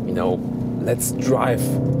and, you know, let's drive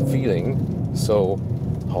feeling. So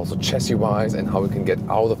also chassis wise and how we can get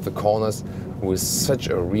out of the corners with such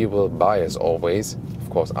a rear wheel bias always. Of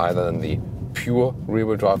course, either in the pure rear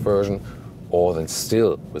wheel drive version or then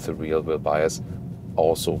still with the rear wheel bias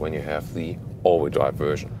also when you have the all-wheel drive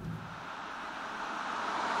version.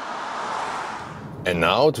 And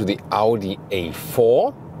now to the Audi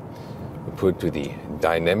A4. We put to the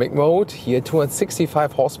dynamic mode. Here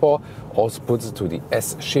 265 horsepower also puts it to the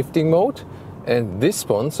S shifting mode. And this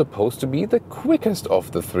one's supposed to be the quickest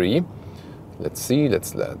of the three. Let's see,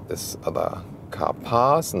 let's let this other car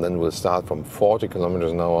pass and then we'll start from 40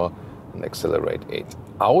 kilometers an hour and accelerate it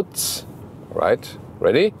out. All right,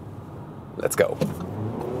 ready? Let's go.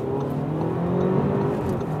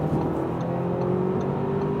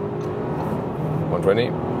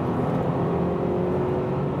 120,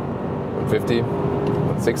 150,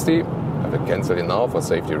 160. I have to cancel it now for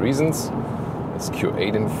safety reasons. This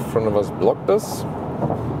Q8 in front of us blocked us.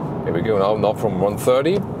 Here we go now from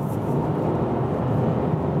 130.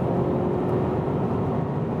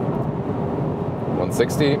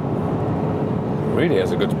 160. Really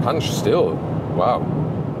has a good punch still. Wow.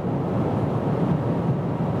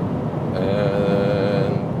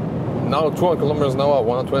 And now 200 kilometers an hour,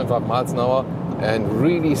 125 miles an hour, and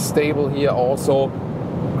really stable here also.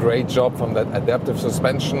 Great job from that adaptive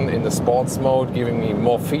suspension in the sports mode, giving me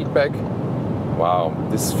more feedback. Wow,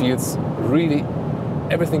 this feels really,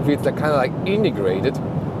 everything feels like kind of like integrated.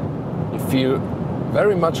 You feel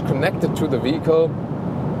very much connected to the vehicle.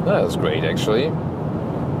 That's great actually.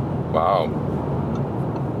 Wow,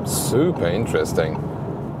 super interesting.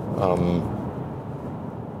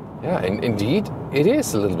 Yeah, and indeed, it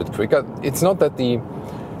is a little bit quicker. It's not that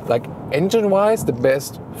like engine-wise, the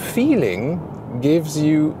best feeling gives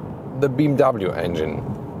you the BMW engine.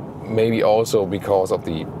 Maybe also because of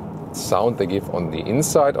the sound they give on the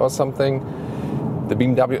inside or something. The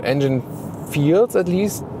BMW engine feels at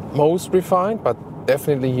least most refined, but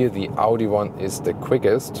definitely here the Audi one is the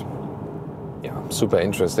quickest. Yeah, super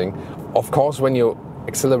interesting. Of course, when you're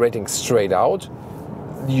accelerating straight out,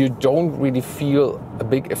 you don't really feel a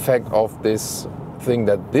big effect of this thing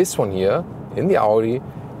that this one here in the Audi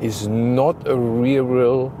is not a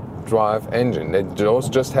rear-wheel drive engine. They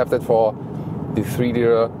just have that for the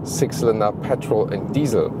 3-liter 6-cylinder petrol and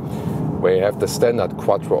diesel, where you have the standard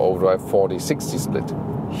quattro overdrive 40-60 split.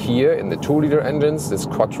 Here in the 2-liter engines, this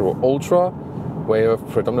quattro ultra, where you have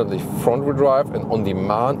predominantly front-wheel drive and on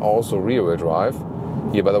demand also rear-wheel drive.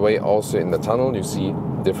 Here, by the way, also in the tunnel, you see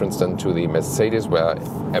difference than to the Mercedes, where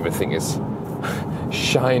everything is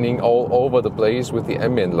shining all over the place with the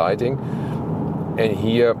ambient lighting. And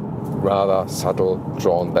here, rather subtle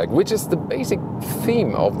drawn back, which is the basic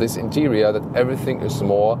theme of this interior, that everything is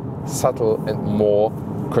more subtle and more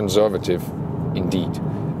conservative indeed.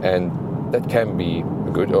 And that can be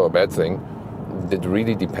a good or a bad thing. It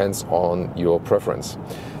really depends on your preference.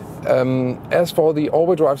 As for the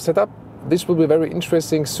all-wheel drive setup, this will be very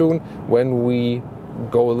interesting soon when we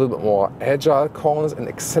go a little bit more agile corners and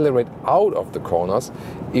accelerate out of the corners.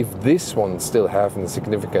 If this one still having a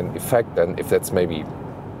significant effect, and if that's maybe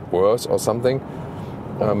worse or something.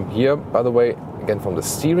 Here, by the way, again from the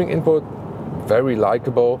steering input, very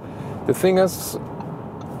likable. The thing is,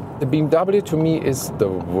 the BMW to me is the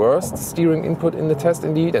worst steering input in the test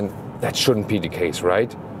indeed, and that shouldn't be the case,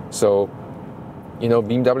 right? So, you know,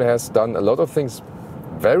 BMW has done a lot of things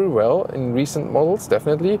very well in recent models,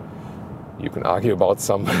 definitely. You can argue about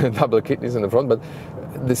some double kidneys in the front, but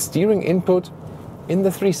the steering input in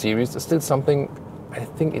the 3 Series is still something I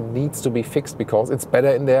think it needs to be fixed, because it's better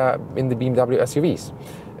in the BMW SUVs.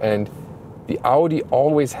 And the Audi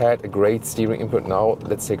always had a great steering input. Now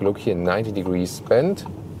let's take a look here, 90 degrees bend.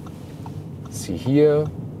 See here,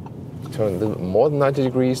 turn a little bit more than 90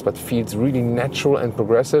 degrees, but feels really natural and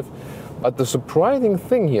progressive. But the surprising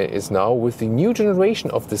thing here is now with the new generation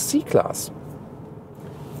of the C-Class,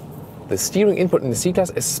 the steering input in the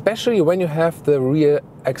C-Class, especially when you have the rear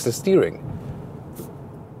axle steering,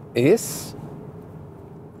 is,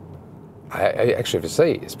 I actually have to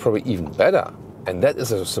say, it's probably even better. And that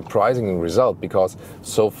is a surprising result, because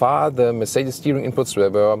so far the Mercedes steering inputs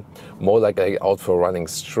were more like out for running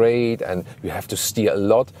straight and you have to steer a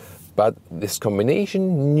lot. But this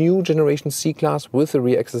combination, new generation C-Class with the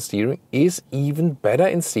rear axle steering, is even better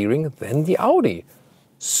in steering than the Audi.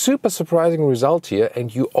 Super surprising result here,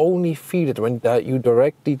 and you only feel it when you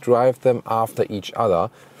directly drive them after each other.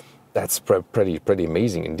 That's pretty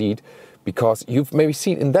amazing indeed, because you've maybe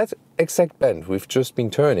seen in that exact bend we've just been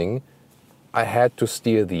turning, I had to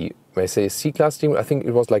steer the Mercedes C-Class steering. I think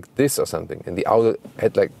it was like this or something, and the Audi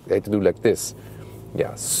had to do like this.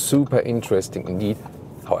 Yeah, super interesting indeed.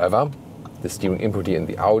 However, the steering input here in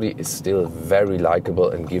the Audi is still very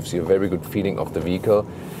likable and gives you a very good feeling of the vehicle.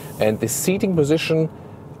 And the seating position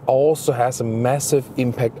also has a massive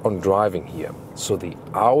impact on driving here. So the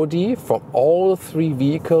Audi from all 3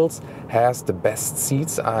 vehicles has the best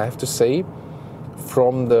seats, I have to say,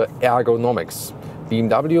 from the ergonomics.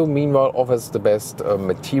 BMW meanwhile offers the best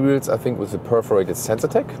materials, I think, with the perforated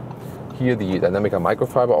SensorTech. Here the Dynamica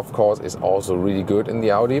microfiber, of course, is also really good in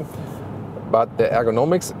the Audi. But the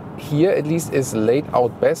ergonomics here at least is laid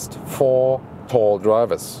out best for tall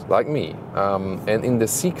drivers like me. And in the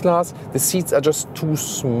C-Class, the seats are just too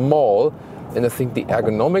small. And I think the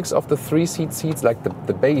ergonomics of the 3-seat seats, like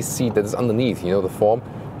the base seat that is underneath, you know, the form,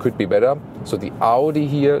 could be better. So the Audi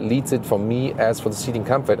here leads it for me as for the seating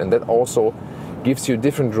comfort. And that also gives you a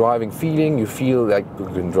different driving feeling. You feel like you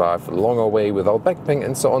can drive a longer way without back pain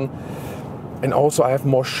and so on. And also I have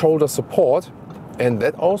more shoulder support, and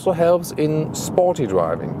that also helps in sporty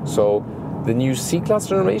driving. So the new C-Class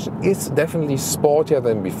generation is definitely sportier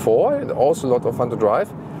than before and also a lot of fun to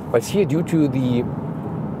drive. But here, due to the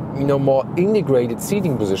more integrated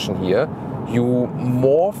seating position here, you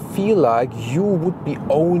more feel like you would be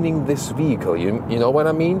owning this vehicle. You know what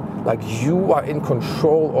I mean? Like you are in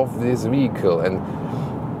control of this vehicle. And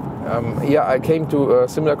yeah, I came to a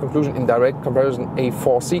similar conclusion in direct comparison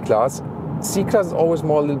A4 C-Class. C-Class is always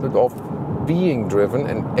more a little bit of being driven,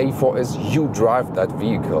 and A4 is you drive that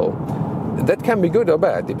vehicle. That can be good or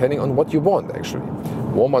bad, depending on what you want, actually.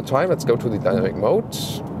 One more time, let's go to the dynamic mode.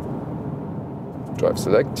 Drive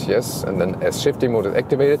select, yes, and then as shifting mode is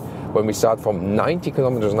activated, when we start from 90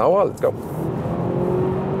 kilometers an hour, let's go.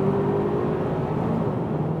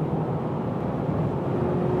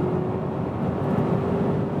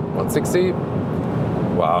 160.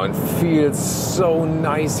 Wow, and feels so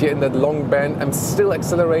nice here in that long bend. I'm still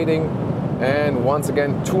accelerating, and once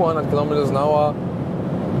again 200 kilometers an hour.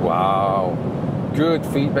 Wow, good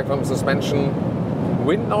feedback from the suspension.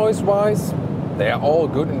 Wind noise wise, they are all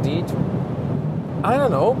good indeed. I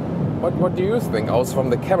don't know, what do you think? Also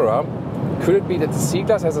from the camera, could it be that the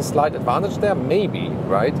C-Class has a slight advantage there? Maybe,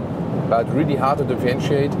 right? But really hard to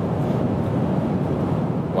differentiate.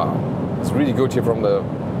 Wow, it's really good here from the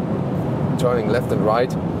turning left and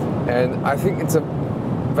right. And I think it's a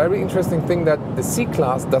very interesting thing that the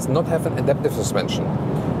C-Class does not have an adaptive suspension.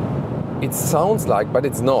 It sounds like, but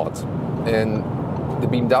it's not. And the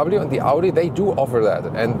BMW and the Audi, they do offer that.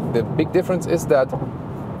 And the big difference is that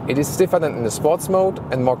it is stiffer than in the sports mode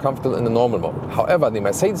and more comfortable in the normal mode. However, the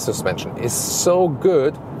Mercedes suspension is so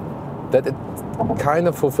good that it kind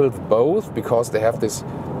of fulfills both, because they have these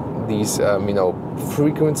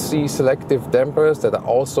frequency selective dampers that are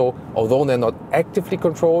also, although they're not actively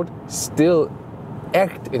controlled, still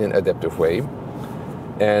act in an adaptive way.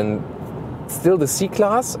 And still the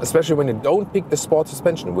C-Class, especially when you don't pick the sport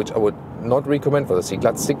suspension, which I would not recommend for the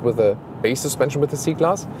C-Class, stick with the base suspension with the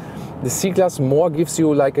C-Class. The C-Class more gives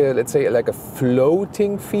you like a, let's say, like a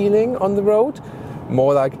floating feeling on the road.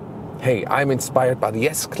 More like, hey, I'm inspired by the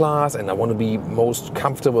S-Class and I want to be most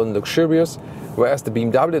comfortable and luxurious. Whereas the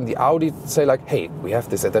BMW and the Audi say like, hey, we have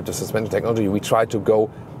this adaptive suspension technology. We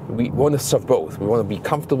want to serve both. We want to be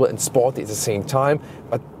comfortable and sporty at the same time,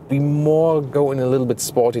 but we more go in a little bit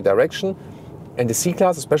sporty direction. And the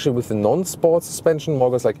C-Class, especially with the non-sport suspension, more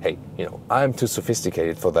goes like, hey, I'm too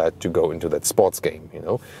sophisticated for that to go into that sports game,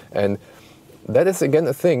 And that is, again,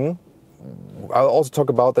 a thing. I'll also talk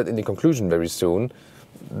about that in the conclusion very soon,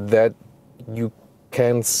 that you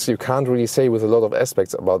can't really say with a lot of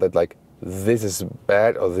aspects about that, like, this is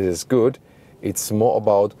bad or this is good. It's more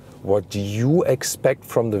about what do you expect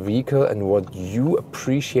from the vehicle and what you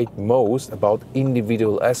appreciate most about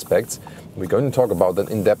individual aspects. We're going to talk about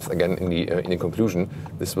that in depth again in the conclusion.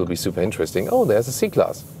 This will be super interesting. Oh, there's a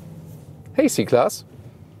C-Class. Hey, C-Class.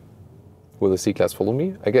 Will the C-Class follow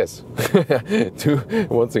me? I guess.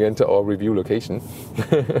 Once again to our review location.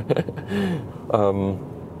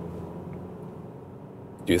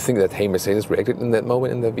 Do you think that Hey Mercedes reacted in that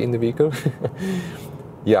moment in the vehicle?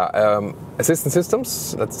 Yeah, assistance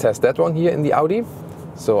systems. Let's test that one here in the Audi.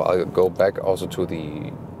 So I'll go back also to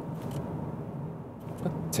the,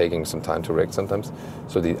 taking some time to react sometimes.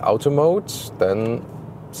 So the auto mode, then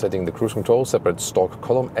setting the cruise control, separate stalk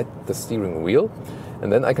column at the steering wheel.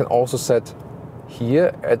 And then I can also set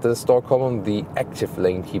here at the stalk column the active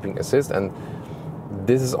lane keeping assist. And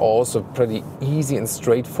this is also pretty easy and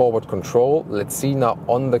straightforward control. Let's see now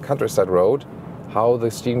on the countryside road how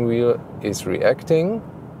the steering wheel is reacting.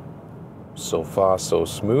 So far, so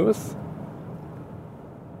smooth.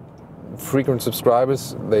 Frequent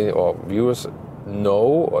subscribers, or viewers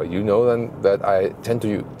know, or then, that I tend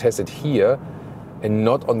to test it here and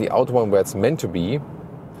not on the Autobahn where it's meant to be,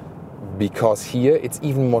 because here it's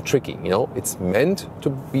even more tricky. It's meant to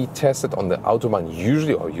be tested on the Autobahn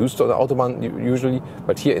usually, or used on the Autobahn usually,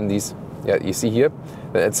 but here in these, you see here,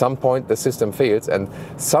 that at some point the system fails, and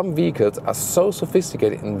some vehicles are so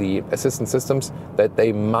sophisticated in the assistance systems that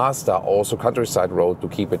they master also countryside road to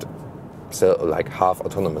keep it like half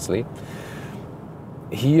autonomously.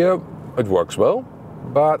 Here it works well,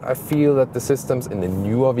 but I feel that the systems in the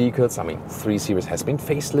newer vehicles, 3 Series has been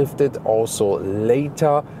facelifted, also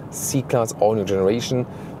later C-Class all new generation,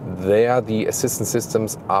 there the assistance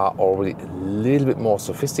systems are already a little bit more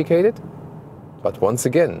sophisticated. But once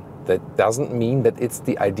again, that doesn't mean that it's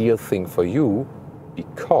the ideal thing for you,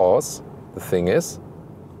 because the thing is,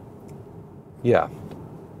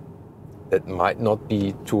 that might not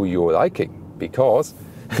be to your liking, because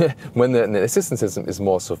when an assistance system is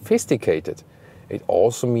more sophisticated, it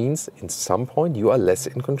also means in some point you are less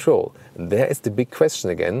in control. And there is the big question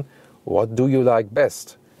again, what do you like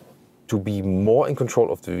best? To be more in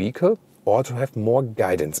control of the vehicle or to have more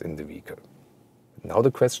guidance in the vehicle? Now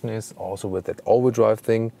the question is also with that all-wheel drive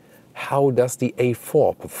thing, how does the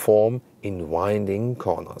A4 perform in winding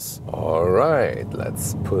corners? All right,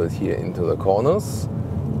 let's put it here into the corners.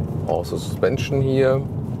 Also suspension here.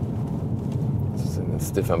 This is in a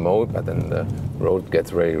stiffer mode, but then the road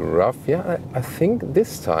gets very rough. Yeah, I think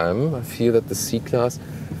this time I feel that the C-Class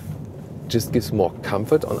just gives more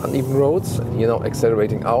comfort on uneven roads. You know,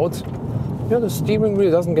 accelerating out. You know, the steering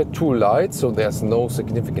wheel doesn't get too light, so there's no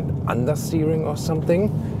significant understeering or something.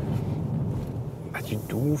 But you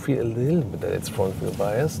do feel a little bit that it's front wheel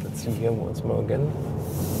bias. Let's see here once more again.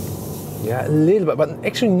 Yeah, a little bit, but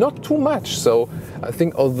actually not too much. So I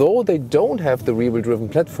think although they don't have the rear wheel driven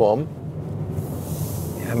platform,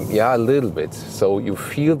 yeah, a little bit. So you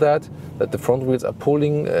feel that the front wheels are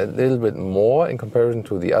pulling a little bit more in comparison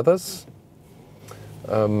to the others.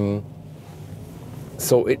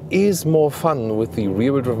 So it is more fun with the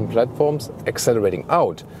rear wheel driven platforms accelerating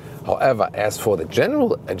out. However, as for the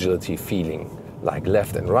general agility feeling, like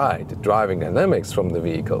left and right, the driving dynamics from the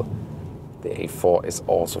vehicle, the A4 is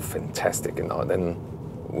also fantastic. And then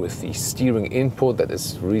with the steering input, that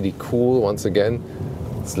is really cool. Once again,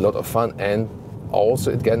 it's a lot of fun, and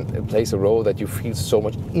also it plays a role that you feel so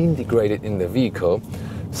much integrated in the vehicle.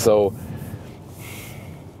 So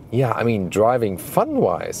yeah, I mean, driving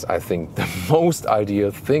fun-wise, I think the most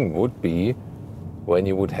ideal thing would be when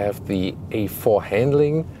you would have the A4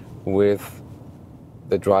 handling with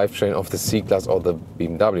the drivetrain of the C-Class or the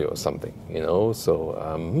BMW or something, you know. So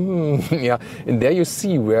yeah, and there you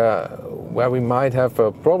see where we might have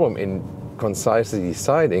a problem in concisely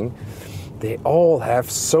deciding. They all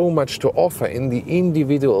have so much to offer in the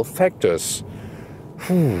individual factors.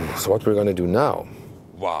 So what we're going to do now?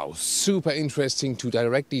 Wow, super interesting to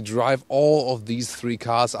directly drive all of these three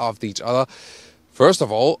cars after each other. First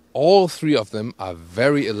of all three of them are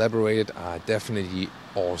very elaborated, are definitely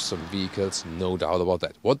awesome vehicles, no doubt about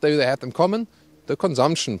that. What do they have in common? The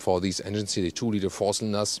consumption for these engines here, the 2-liter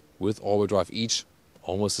 4-cylinders with all-wheel drive each,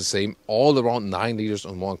 almost the same, all around 9 liters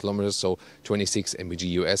on 1 kilometer, so 26 mpg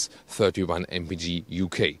US, 31 mpg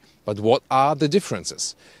UK. But what are the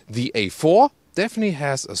differences? The A4 definitely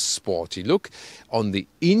has a sporty look. On the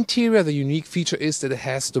interior, the unique feature is that it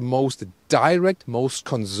has the most direct, most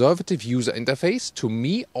conservative user interface. To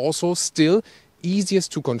me, also still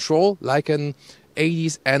easiest to control, like an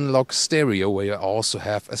 80s analog stereo, where you also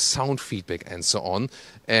have a sound feedback and so on.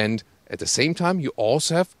 And at the same time, you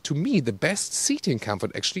also have, to me, the best seating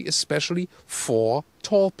comfort, actually, especially for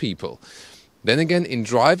tall people. Then again, in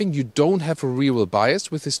driving, you don't have a rear wheel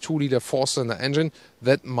bias with this 2-liter 4-cylinder engine.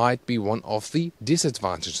 That might be one of the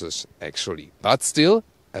disadvantages, actually. But still,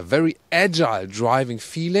 a very agile driving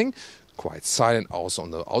feeling, quite silent also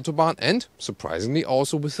on the Autobahn, and surprisingly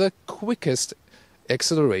also with the quickest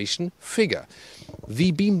acceleration figure.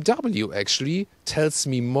 The BMW actually tells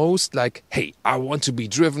me most like, hey, I want to be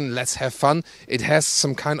driven, let's have fun. It has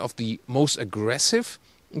some kind of the most aggressive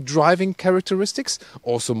driving characteristics,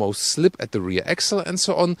 also most slip at the rear axle and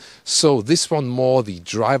so on. So this one more the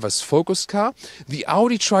driver's focused car. The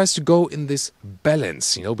Audi tries to go in this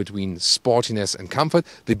balance, you know, between sportiness and comfort.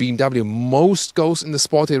 The BMW most goes in the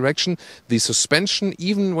sporty direction. The suspension,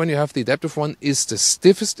 even when you have the adaptive one, is the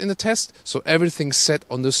stiffest in the test. So everything's set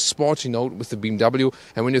on the sporty note with the BMW.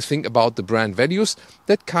 And when you think about the brand values,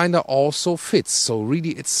 that kind of also fits. So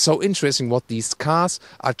really, it's so interesting what these cars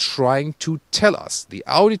are trying to tell us. The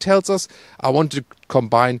Audi tells us, I want to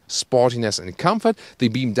combine sportiness and comfort. The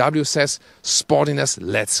BMW says, sportiness,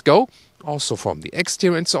 let's go. Also from the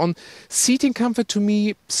exterior and so on. Seating comfort, to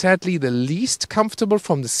me, sadly the least comfortable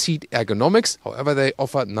from the seat ergonomics. However, they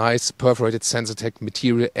offer nice perforated Sensatec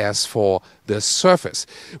material as for the surface.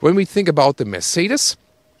 When we think about the Mercedes,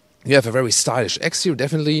 you have a very stylish exterior,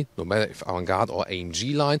 definitely, no matter if Avantgarde or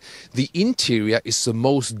AMG-Line. The interior is the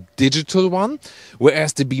most digital one,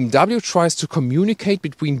 whereas the BMW tries to communicate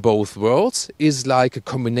between both worlds, is like a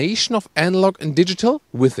combination of analog and digital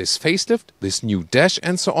with this facelift, this new dash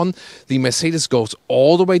and so on. The Mercedes goes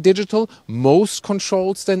all the way digital, most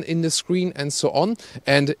controls then in the screen and so on.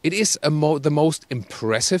 And it is the most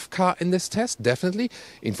impressive car in this test, definitely.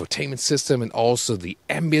 Infotainment system and also the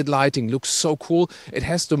ambient lighting looks so cool. It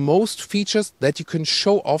has the most features that you can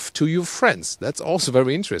show off to your friends. That's also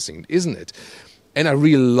very interesting, isn't it? And I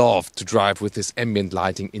really love to drive with this ambient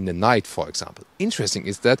lighting in the night, for example. Interesting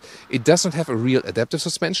is that it does not have a real adaptive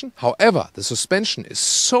suspension. However, the suspension is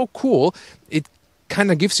so cool, it kind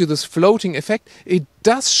of gives you this floating effect. It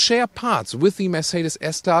does share parts with the Mercedes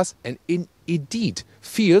S-Class, and indeed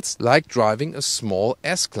feels like driving a small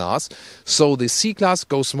S-Class. So the C-Class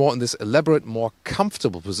goes more in this elaborate, more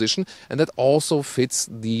comfortable position, and that also fits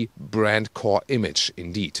the brand core image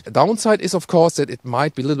indeed. A downside is of course that it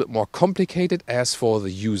might be a little bit more complicated as for the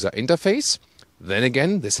user interface. Then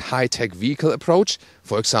again, this high-tech vehicle approach,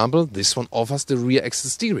 for example, this one offers the rear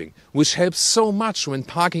axis steering, which helps so much when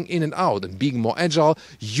parking in and out and being more agile,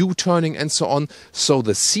 U-turning and so on. So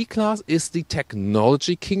the C-Class is the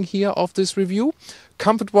technology king here of this review.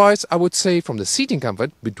 Comfort-wise, I would say from the seating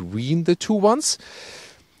comfort between the two ones.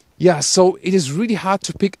 Yeah, so it is really hard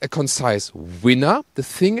to pick a concise winner. The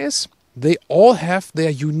thing is, they all have their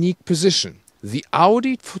unique position. The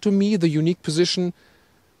Audi, to me, the unique position,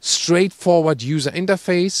 straightforward user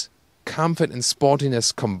interface, comfort and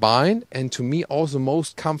sportiness combined, and to me also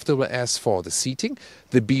most comfortable as for the seating.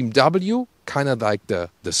 The BMW, kind of like the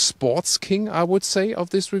sports king, I would say, of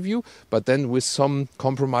this review, but then with some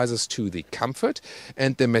compromises to the comfort.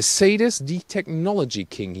 And the Mercedes, the technology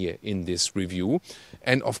king here in this review,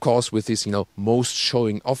 and of course with this, most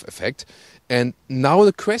showing off effect. And now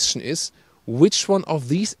the question is, which one of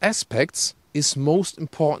these aspects is most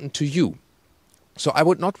important to you? So I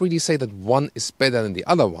would not really say that one is better than the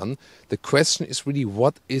other one. The question is really,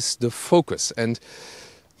 what is the focus? And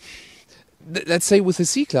let's say with the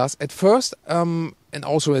C-Class, at first, and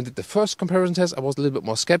also when I did the first comparison test, I was a little bit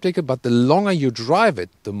more skeptical, but the longer you drive it,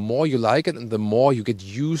 the more you like it, and the more you get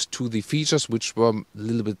used to the features, which were a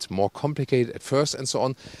little bit more complicated at first and so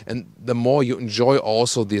on, and the more you enjoy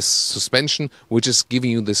also this suspension, which is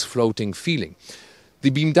giving you this floating feeling. The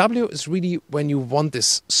BMW is really when you want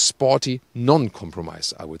this sporty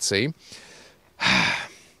non-compromise, I would say.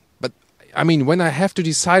 But, I mean, when I have to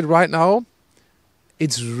decide right now,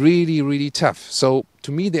 it's really, really tough. So,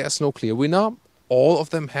 to me, there's no clear winner. All of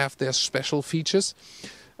them have their special features.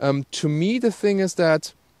 To me, the thing is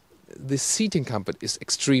that the seating comfort is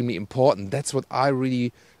extremely important. That's what I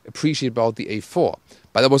really appreciate about the A4.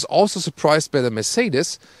 But I was also surprised by the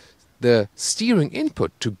Mercedes. The steering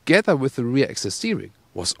input together with the rear axis steering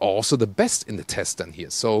was also the best in the test done here.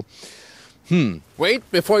 So, wait,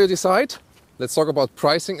 before you decide, let's talk about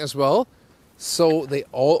pricing as well. So they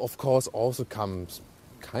all, of course, also come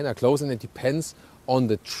kind of close, and it depends on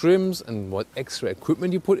the trims and what extra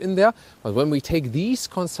equipment you put in there. But when we take these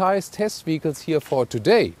concise test vehicles here for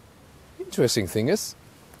today, interesting thing is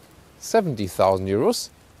 70,000 euros,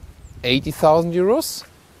 80,000 euros,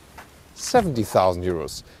 70,000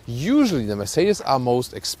 euros. Usually the Mercedes are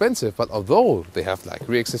most expensive, but although they have like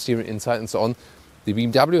rear axis steering inside and so on, the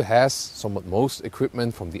BMW has somewhat most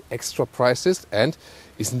equipment from the extra price list and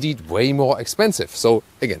is indeed way more expensive. So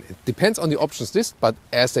again, it depends on the options list, but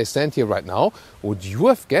as they stand here right now, would you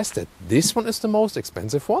have guessed that this one is the most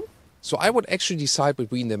expensive one? So I would actually decide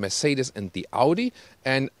between the Mercedes and the Audi,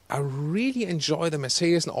 and I really enjoy the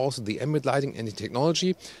Mercedes and also the ambient lighting and the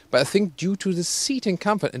technology, but I think due to the seating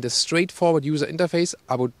comfort and the straightforward user interface,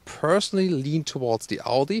 I would personally lean towards the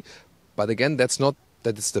Audi. But again, that's not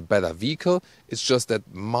that it's the better vehicle, it's just that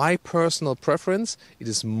my personal preference, it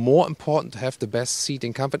is more important to have the best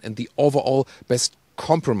seating comfort and the overall best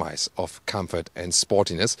compromise of comfort and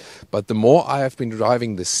sportiness. But the more I have been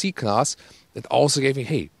driving the C-Class, it also gave me,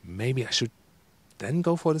 hey, maybe I should then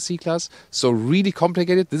go for the C-Class. So really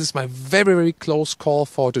complicated. This is my very, very close call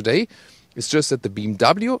for today. It's just that the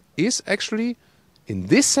BMW is actually, in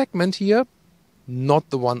this segment here, not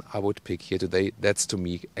the one I would pick here today. That's to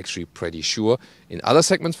me actually pretty sure. In other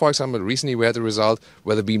segments, for example, recently we had a result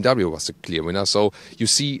where the BMW was the clear winner. So you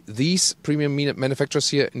see these premium manufacturers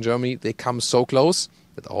here in Germany, they come so close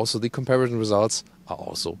that also the comparison results are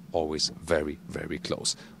also always very, very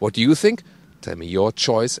close. What do you think? Tell me your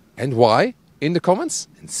choice and why in the comments,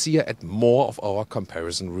 and see you at more of our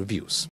comparison reviews.